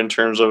there in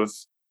terms of,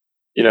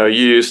 you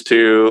used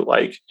to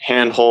like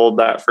handhold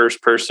that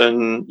first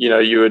person,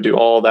 you would do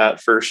all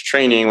that first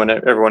training when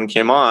everyone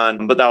came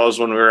on, but that was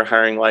when we were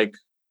hiring like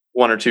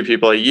 1 or 2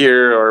 people a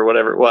year or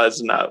whatever it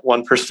was, not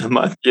one person a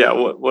month. Yeah.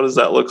 What does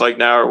that look like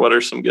now? Or what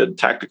are some good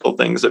tactical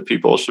things that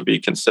people should be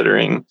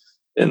considering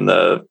in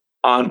the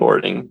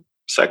onboarding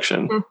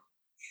section?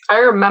 I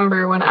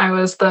remember when I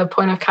was the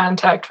point of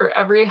contact for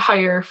every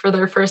hire for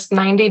their first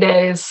 90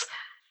 days,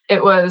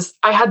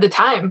 I had the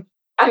time.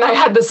 And I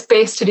had the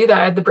space to do that.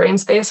 I had the brain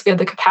space. We had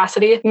the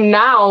capacity.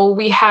 Now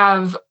we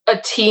have a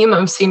team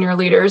of senior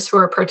leaders who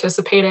are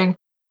participating,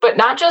 but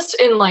not just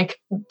in like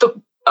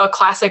a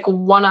classic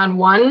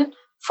one-on-one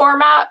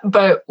format,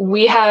 but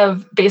we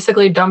have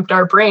basically dumped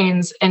our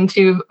brains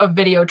into a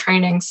video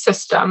training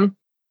system.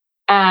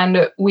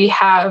 And we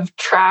have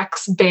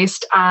tracks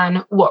based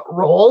on what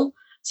role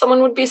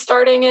someone would be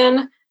starting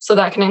in. So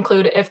that can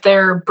include if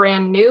they're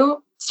brand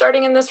new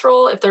starting in this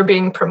role, if they're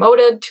being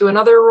promoted to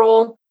another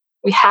role.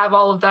 We have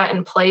all of that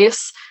in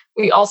place.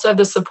 We also have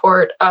the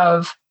support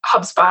of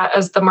HubSpot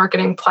as the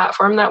marketing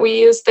platform that we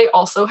use. They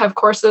also have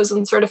courses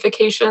and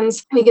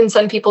certifications. We can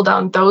send people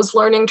down those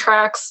learning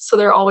tracks, so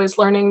they're always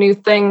learning new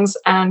things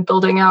and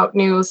building out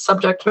new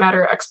subject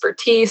matter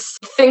expertise.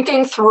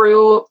 Thinking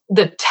through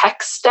the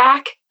tech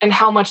stack and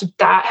how much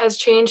that has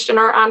changed in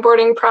our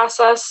onboarding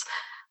process,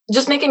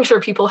 just making sure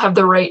people have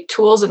the right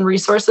tools and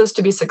resources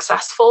to be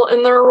successful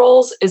in their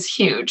roles is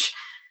huge.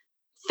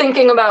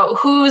 Thinking about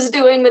who's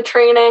doing the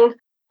training.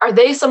 Are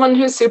they someone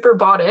who's super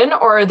bought in,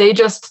 or are they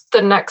just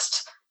the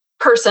next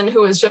person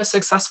who is just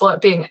successful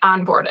at being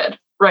onboarded,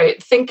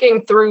 right?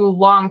 Thinking through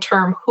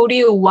long-term, who do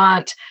you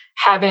want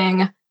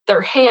having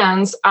their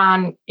hands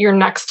on your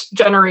next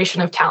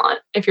generation of talent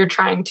if you're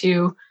trying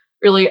to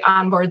really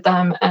onboard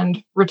them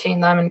and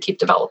retain them and keep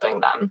developing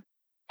them?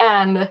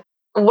 And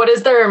what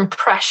is their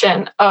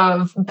impression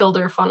of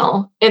builder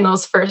funnel in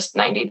those first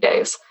 90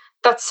 days?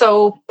 That's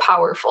so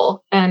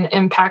powerful and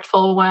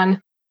impactful when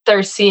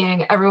they're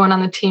seeing everyone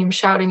on the team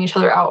shouting each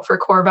other out for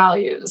core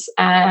values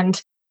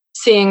and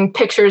seeing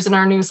pictures in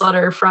our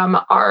newsletter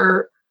from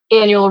our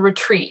annual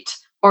retreat,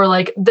 or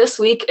like this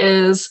week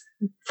is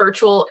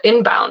virtual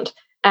inbound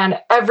and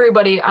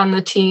everybody on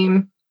the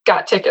team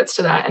got tickets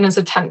to that and is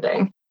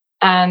attending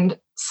and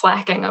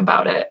slacking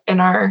about it in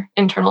our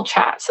internal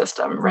chat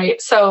system,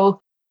 right?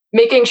 So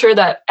making sure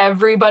that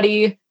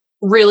everybody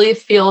really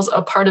feels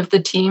a part of the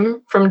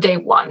team from day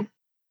one.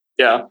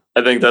 Yeah,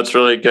 I think that's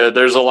really good.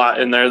 There's a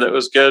lot in there that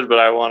was good, but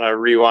I want to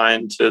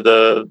rewind to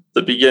the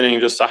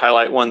beginning just to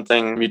highlight one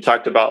thing. You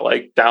talked about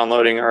like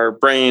downloading our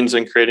brains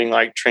and creating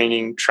like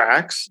training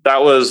tracks.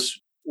 That was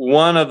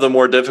one of the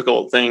more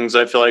difficult things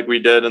I feel like we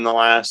did in the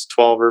last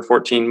 12 or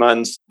 14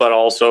 months, but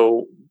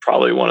also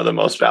probably one of the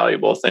most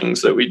valuable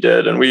things that we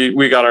did. And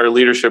we got our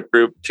leadership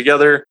group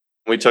together.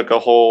 We took a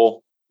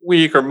whole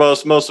week or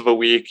most of a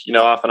week,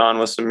 off and on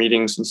with some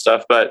meetings and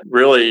stuff, but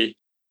really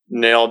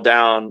nailed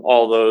down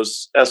all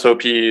those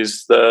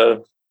SOPs,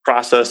 the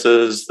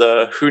processes,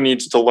 the who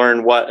needs to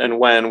learn what and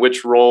when,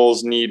 which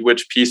roles need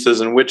which pieces,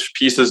 and which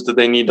pieces do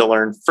they need to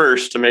learn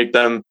first to make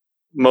them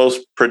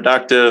most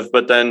productive.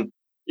 But then,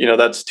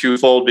 that's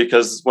twofold,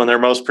 because when they're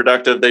most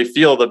productive, they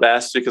feel the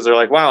best because they're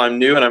like, wow, I'm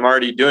new and I'm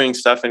already doing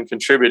stuff and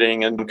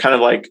contributing, and kind of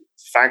like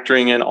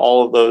factoring in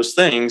all of those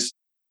things.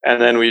 And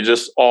then we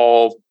just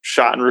all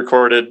shot and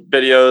recorded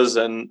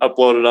videos and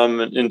uploaded them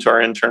into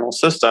our internal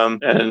system.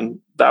 And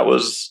that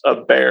was a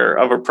bear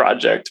of a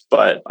project.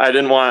 But I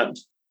didn't want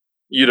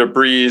you to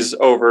breeze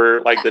over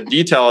like the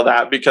detail of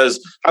that,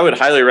 because I would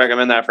highly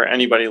recommend that for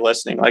anybody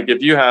listening. Like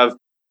if you have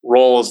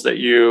roles that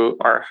you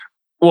are,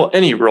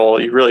 any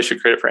role, you really should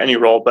create it for any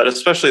role, but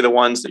especially the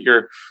ones that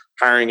you're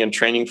hiring and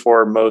training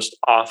for most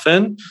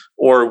often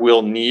or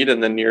will need in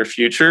the near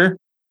future,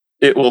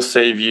 it will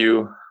save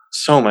you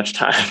so much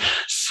time,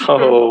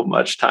 so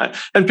much time.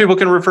 And people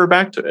can refer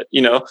back to it,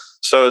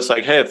 So it's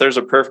like, hey, if there's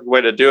a perfect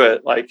way to do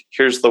it, like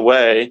here's the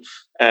way.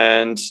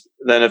 And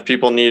then if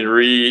people need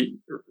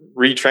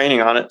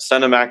retraining on it,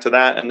 send them back to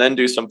that and then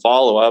do some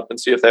follow-up and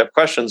see if they have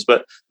questions.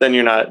 But then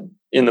you're not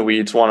in the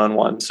weeds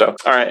one-on-one. So,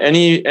 all right,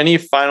 any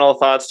final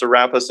thoughts to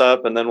wrap us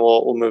up? And then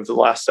we'll move to the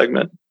last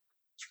segment.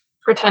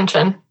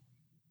 Retention.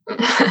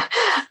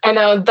 I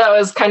know that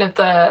was kind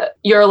of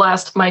your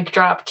last mic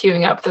drop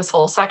queuing up this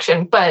whole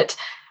section, but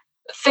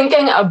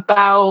thinking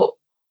about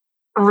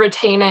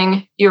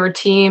retaining your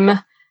team,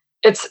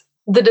 it's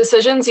the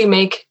decisions you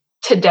make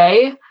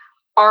today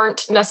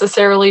aren't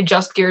necessarily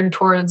just geared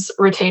towards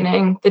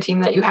retaining the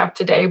team that you have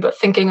today, but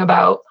thinking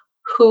about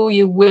who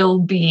you will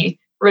be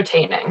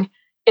retaining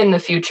in the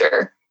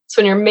future.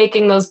 So when you're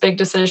making those big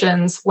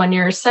decisions, when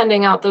you're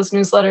sending out those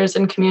newsletters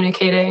and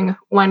communicating,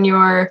 when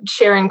you're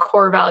sharing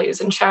core values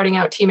and shouting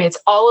out teammates,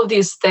 all of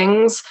these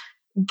things,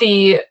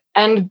 the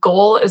end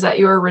goal is that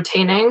you are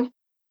retaining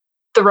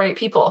the right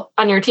people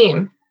on your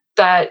team,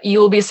 that you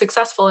will be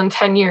successful in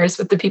 10 years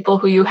with the people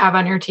who you have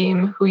on your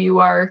team, who you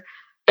are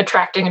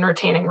attracting and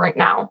retaining right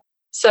now.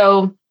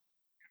 So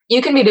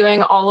you can be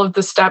doing all of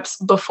the steps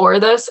before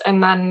this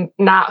and then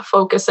not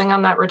focusing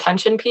on that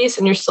retention piece,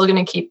 and you're still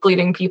going to keep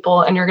bleeding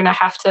people and you're going to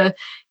have to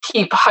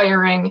keep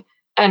hiring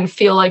and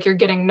feel like you're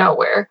getting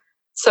nowhere.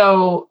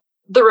 So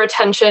the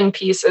retention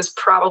piece is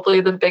probably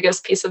the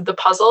biggest piece of the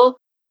puzzle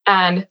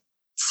and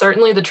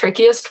certainly the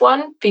trickiest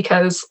one,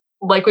 because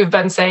like we've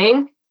been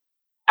saying,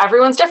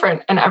 everyone's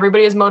different and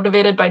everybody is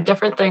motivated by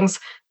different things.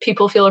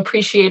 People feel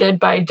appreciated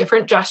by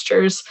different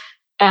gestures,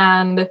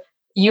 and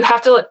you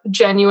have to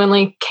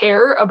genuinely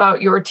care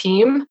about your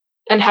team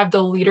and have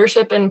the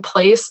leadership in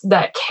place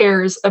that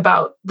cares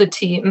about the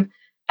team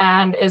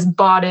and is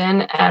bought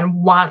in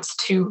and wants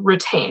to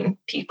retain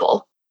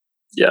people.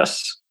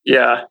 Yes.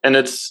 Yeah. And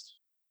it's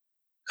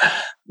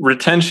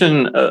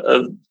retention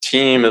of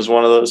team is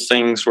one of those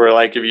things where,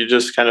 like, if you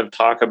just kind of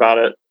talk about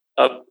it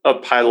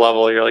up high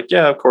level, you're like,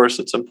 yeah, of course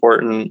it's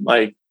important.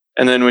 Like,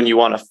 and then when you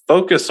want to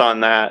focus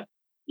on that,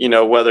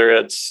 whether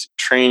it's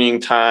training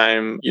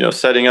time,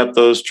 setting up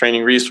those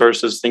training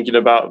resources, thinking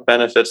about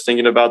benefits,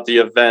 thinking about the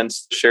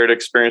events, shared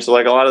experience,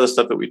 like a lot of the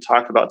stuff that we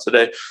talked about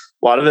today,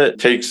 a lot of it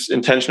takes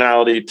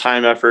intentionality,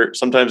 time, effort,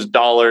 sometimes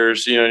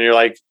dollars, and you're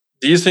like,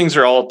 these things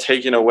are all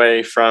taken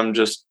away from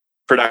just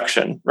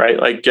production, right?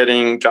 Like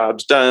getting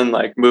jobs done,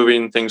 like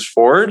moving things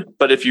forward.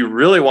 But if you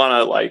really want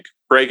to like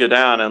break it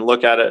down and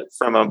look at it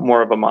from a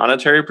more of a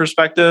monetary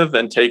perspective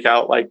and take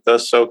out like the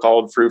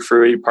so-called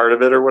frou-frou-y part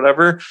of it or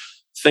whatever,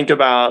 think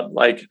about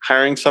like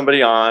hiring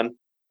somebody on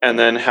and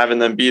then having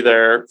them be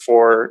there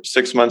for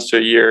 6 months to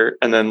a year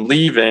and then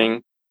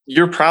leaving.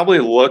 You're probably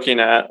looking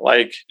at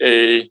like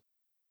a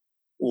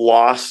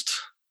lost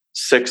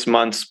 6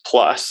 months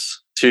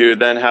plus to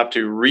then have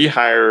to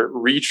rehire,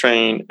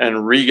 retrain,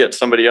 and re-get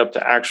somebody up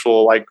to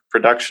actual like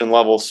production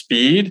level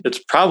speed. It's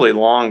probably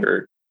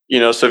longer.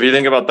 So if you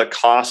think about the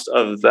cost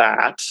of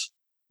that,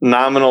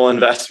 nominal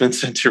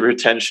investments into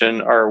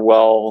retention are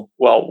well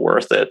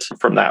worth it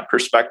from that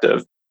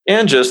perspective.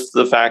 And just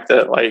the fact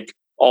that like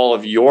all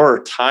of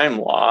your time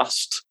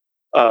lost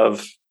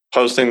of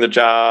posting the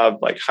job,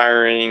 like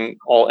hiring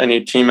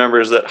any team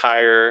members that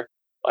hire,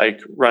 like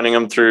running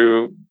them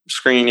through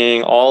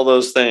screening, all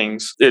those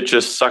things, it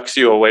just sucks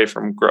you away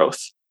from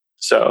growth.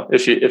 So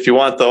if you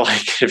want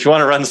if you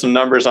want to run some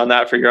numbers on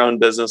that for your own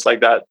business,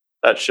 like that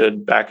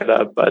should back it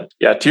up. But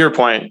yeah, to your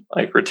point,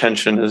 like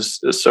retention is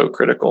so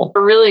critical. A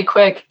really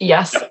quick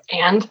yes.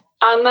 Yeah. And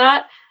on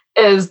that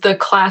is the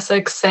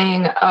classic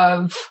saying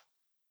of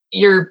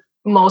you're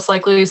most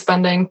likely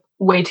spending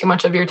way too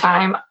much of your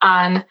time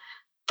on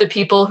the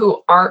people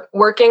who aren't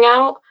working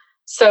out.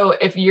 So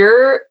if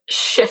you're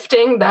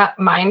shifting that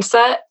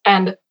mindset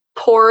and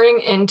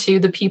pouring into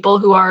the people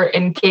who are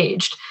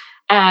engaged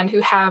and who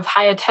have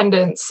high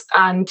attendance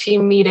on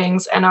team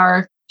meetings and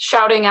are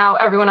shouting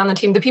out everyone on the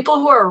team, the people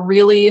who are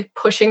really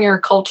pushing your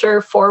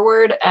culture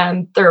forward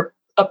and they're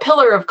a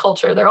pillar of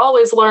culture, they're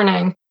always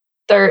learning,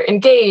 they're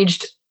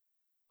engaged,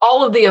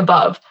 all of the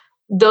above,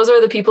 those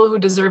are the people who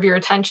deserve your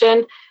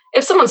attention.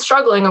 If someone's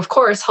struggling, of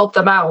course, help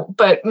them out,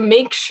 but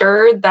make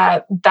sure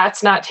that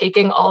that's not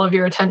taking all of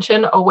your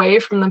attention away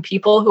from the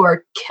people who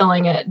are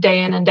killing it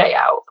day in and day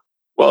out.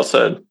 Well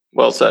said.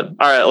 Well said.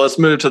 All right, let's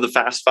move to the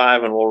fast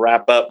five and we'll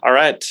wrap up. All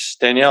right,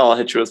 Danielle, I'll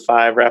hit you with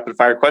 5 rapid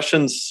fire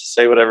questions.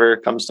 Say whatever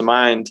comes to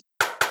mind.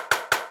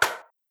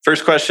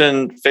 First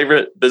question,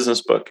 favorite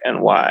business book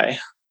and why?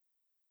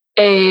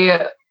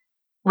 A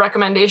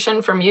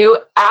recommendation from you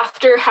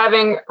after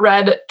having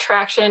read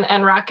Traction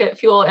and Rocket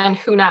Fuel and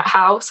Who Not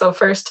How. So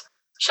first,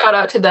 shout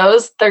out to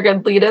those. They're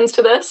good lead-ins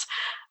to this.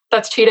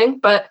 That's cheating,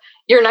 but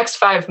Your Next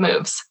 5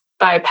 Moves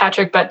by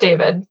Patrick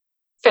Bet-David.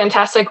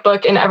 Fantastic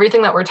book and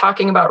everything that we're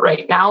talking about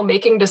right now,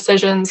 making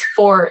decisions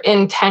for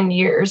in 10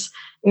 years,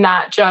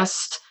 not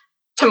just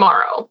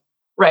tomorrow,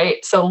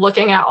 right? So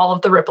looking at all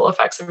of the ripple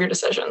effects of your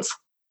decisions.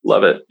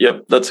 Love it.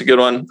 Yep, that's a good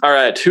one. All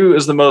right, who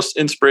is the most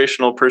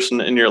inspirational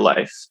person in your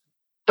life?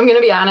 I'm going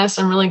to be honest.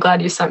 I'm really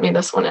glad you sent me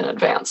this one in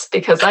advance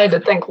because I had to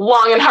think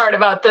long and hard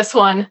about this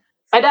one.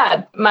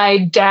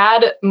 My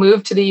dad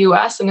moved to the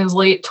US in his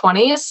late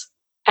 20s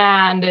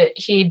and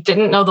he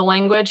didn't know the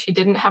language. He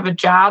didn't have a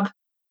job.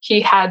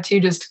 He had to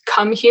just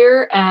come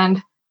here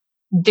and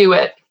do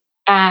it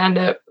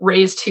and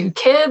raise 2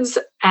 kids.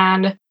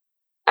 And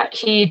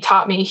he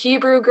taught me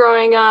Hebrew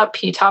growing up.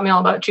 He taught me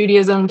all about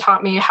Judaism,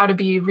 taught me how to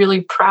be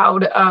really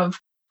proud of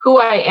who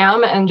I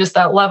am and just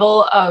that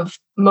level of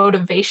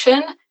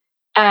motivation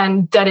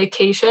and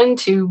dedication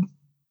to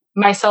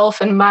myself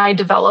and my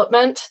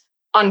development,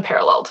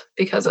 unparalleled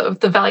because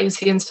of the values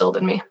he instilled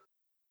in me.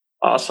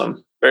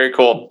 Awesome. Very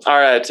cool. All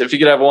right. If you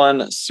could have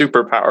one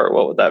superpower,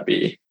 what would that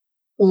be?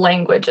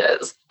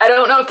 Languages. I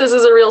don't know if this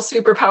is a real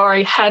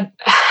superpower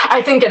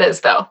I think it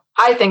is, though.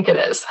 I think it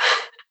is.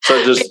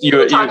 So just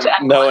you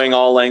knowing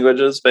all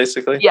languages,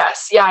 basically?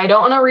 Yes. Yeah. I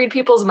don't want to read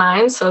people's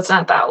minds, so it's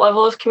not that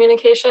level of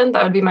communication.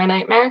 That would be my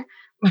nightmare.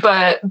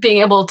 But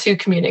being able to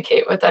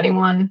communicate with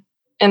anyone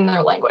in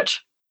their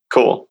language.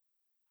 Cool.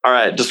 All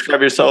right.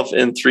 Describe yourself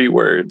in 3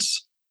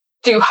 words.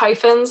 Do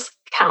hyphens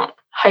count?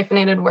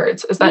 Hyphenated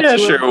words. Is that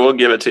sure. We'll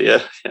give it to you.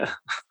 Yeah.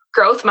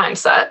 Growth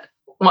mindset.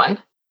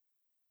 1.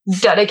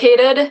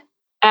 Dedicated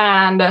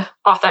and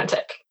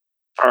authentic.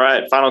 All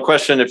right. Final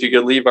question. If you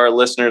could leave our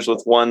listeners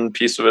with one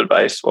piece of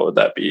advice, what would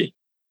that be?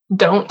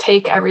 Don't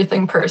take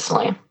everything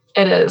personally.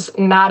 It is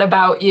not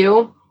about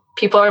you.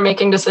 People are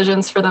making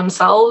decisions for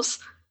themselves.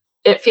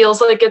 It feels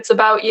like it's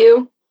about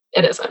you.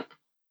 It isn't.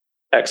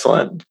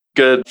 Excellent.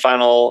 Good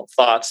final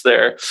thoughts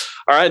there.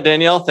 All right,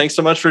 Danielle, thanks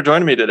so much for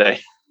joining me today.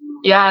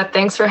 Yeah,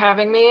 thanks for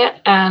having me,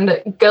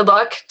 and good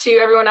luck to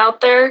everyone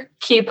out there.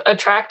 Keep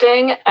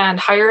attracting and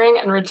hiring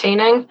and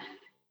retaining.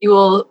 You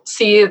will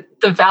see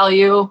the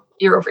value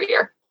year over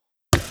year.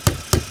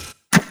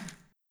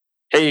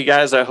 Hey, you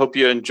guys, I hope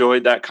you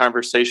enjoyed that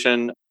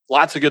conversation.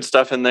 Lots of good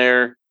stuff in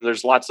there.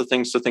 There's lots of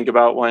things to think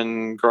about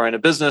when growing a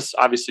business.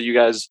 Obviously, you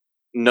guys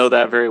know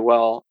that very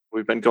well.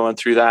 We've been going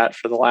through that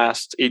for the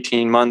last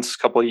 18 months,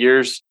 couple of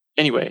years.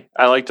 Anyway,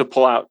 I like to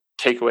pull out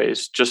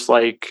takeaways, just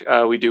like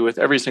we do with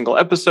every single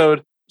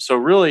episode. So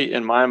really,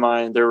 in my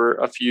mind, there were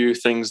a few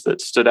things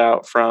that stood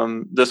out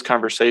from this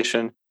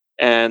conversation.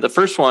 And the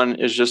first one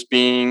is just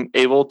being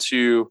able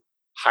to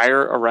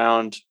hire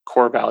around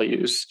core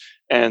values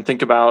and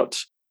think about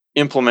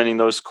implementing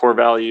those core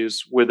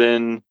values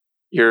within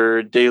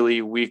your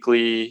daily,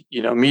 weekly,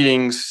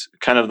 meetings,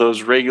 kind of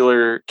those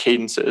regular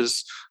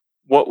cadences.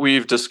 What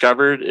we've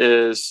discovered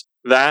is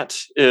that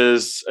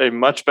is a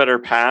much better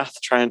path,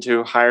 trying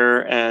to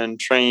hire and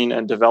train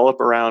and develop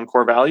around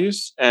core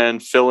values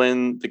and fill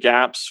in the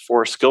gaps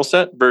for skill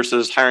set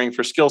versus hiring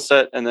for skill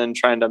set and then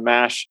trying to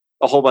mash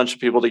a whole bunch of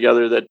people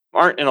together that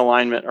aren't in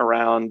alignment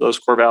around those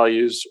core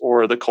values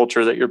or the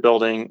culture that you're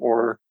building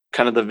or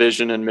kind of the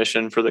vision and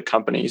mission for the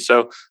company.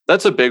 So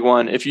that's a big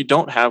one. If you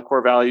don't have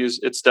core values,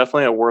 it's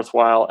definitely a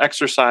worthwhile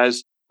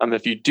exercise.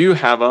 If you do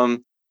have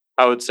them,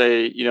 I would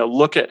say,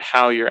 look at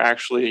how you're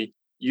actually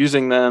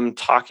using them,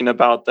 talking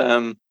about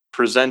them,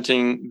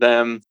 presenting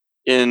them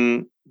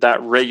in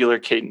that regular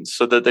cadence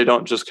so that they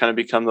don't just kind of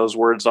become those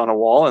words on a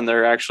wall and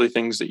they're actually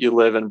things that you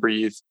live and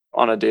breathe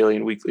on a daily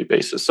and weekly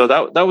basis. So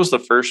that was the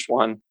first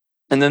one.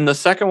 And then the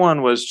second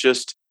one was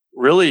just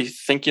really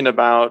thinking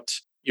about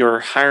your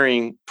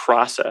hiring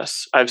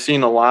process. I've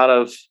seen a lot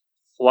of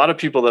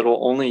people that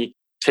will only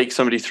take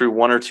somebody through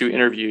 1 or 2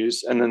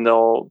 interviews and then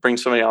they'll bring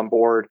somebody on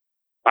board.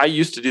 I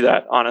used to do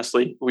that,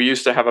 honestly. We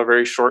used to have a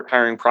very short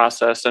hiring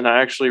process. And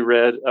I actually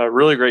read a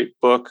really great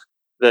book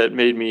that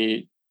made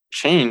me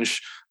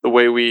change the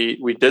way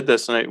we did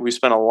this. And we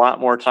spent a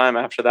lot more time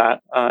after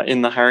that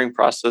in the hiring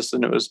process.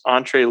 And it was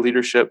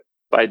EntreLeadership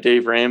by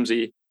Dave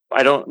Ramsey.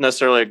 I don't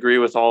necessarily agree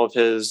with all of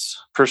his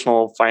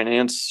personal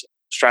finance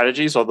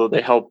strategies, although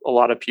they help a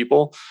lot of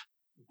people.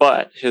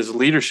 But his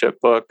leadership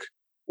book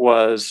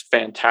was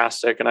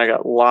fantastic. And I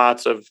got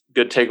lots of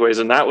good takeaways.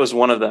 And that was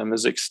one of them,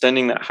 is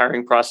extending that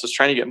hiring process,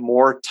 trying to get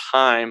more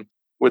time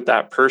with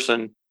that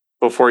person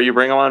before you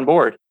bring them on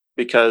board,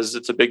 because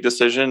it's a big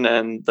decision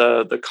and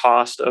the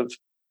cost of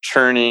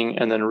churning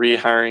and then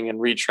rehiring and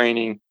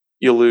retraining,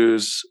 you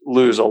lose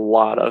a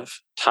lot of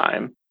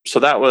time. So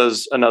that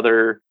was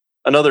another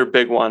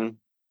big one.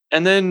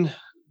 And then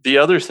the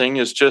other thing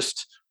is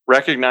just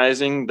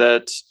recognizing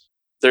that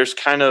there's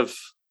kind of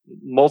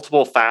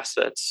multiple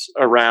facets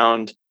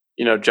around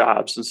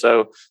jobs. And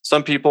so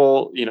some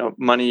people,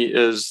 money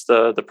is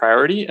the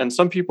priority, and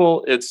some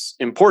people it's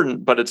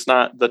important, but it's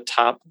not the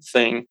top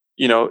thing.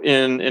 In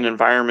an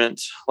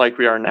environment like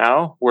we are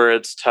now, where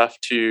it's tough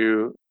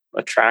to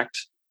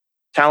attract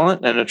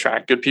talent and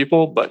attract good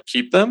people, but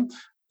keep them.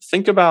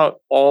 Think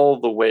about all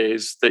the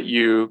ways that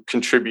you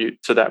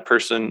contribute to that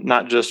person,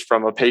 not just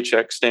from a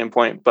paycheck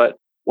standpoint, but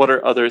what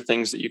are other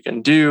things that you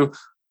can do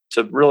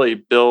to really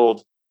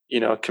build,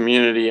 a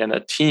community and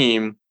a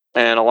team.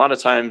 And a lot of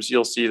times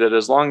you'll see that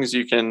as long as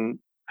you can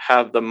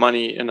have the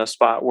money in a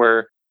spot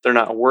where they're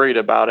not worried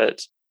about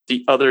it,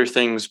 the other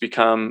things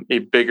become a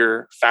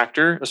bigger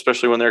factor,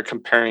 especially when they're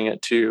comparing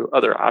it to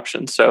other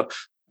options. So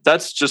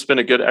that's just been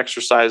a good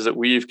exercise that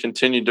we've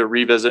continued to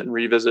revisit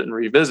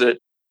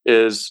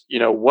is,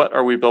 what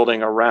are we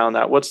building around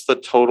that? What's the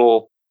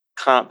total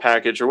comp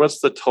package, or what's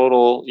the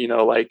total,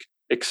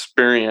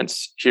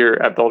 experience here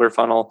at Builder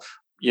Funnel,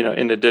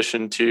 in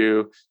addition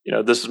to,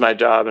 this is my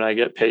job and I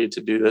get paid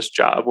to do this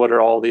job. What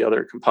are all the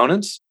other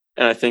components?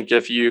 And I think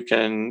if you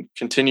can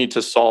continue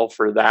to solve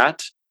for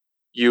that,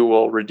 you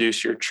will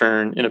reduce your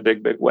churn in a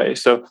big, big way.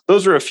 So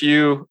those are a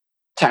few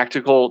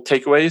tactical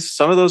takeaways.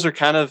 Some of those are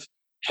kind of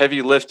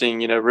heavy lifting,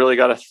 really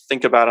got to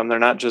think about them. They're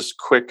not just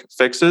quick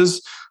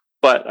fixes,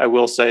 but I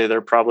will say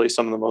they're probably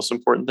some of the most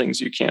important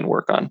things you can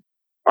work on.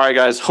 All right,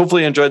 guys,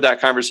 hopefully you enjoyed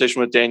that conversation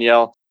with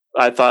Danielle.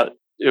 I thought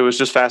it was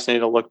just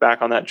fascinating to look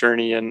back on that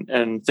journey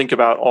and think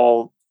about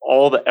all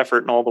the effort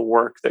and all the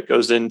work that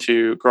goes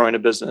into growing a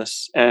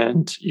business.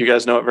 And you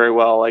guys know it very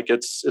well. Like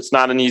it's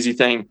not an easy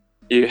thing.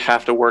 You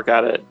have to work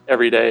at it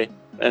every day.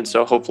 And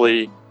so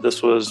hopefully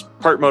this was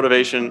part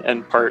motivation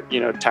and part,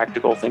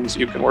 tactical things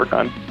you can work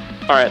on.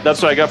 All right,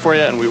 that's what I got for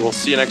you. And we will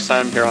see you next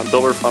time here on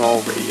Builder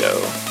Funnel Radio.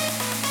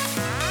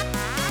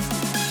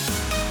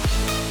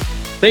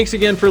 Thanks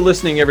again for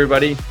listening,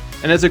 everybody.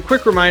 And as a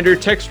quick reminder,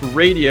 text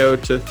radio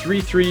to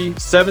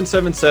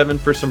 33777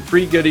 for some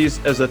free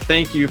goodies as a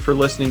thank you for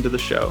listening to the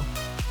show.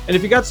 And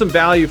if you got some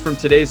value from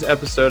today's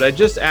episode, I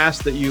just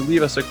ask that you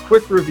leave us a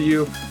quick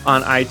review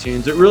on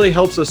iTunes. It really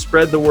helps us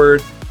spread the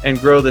word and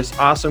grow this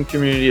awesome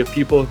community of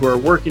people who are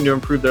working to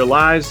improve their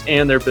lives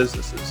and their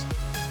businesses.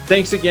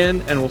 Thanks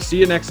again, and we'll see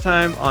you next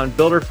time on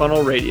Builder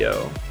Funnel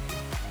Radio.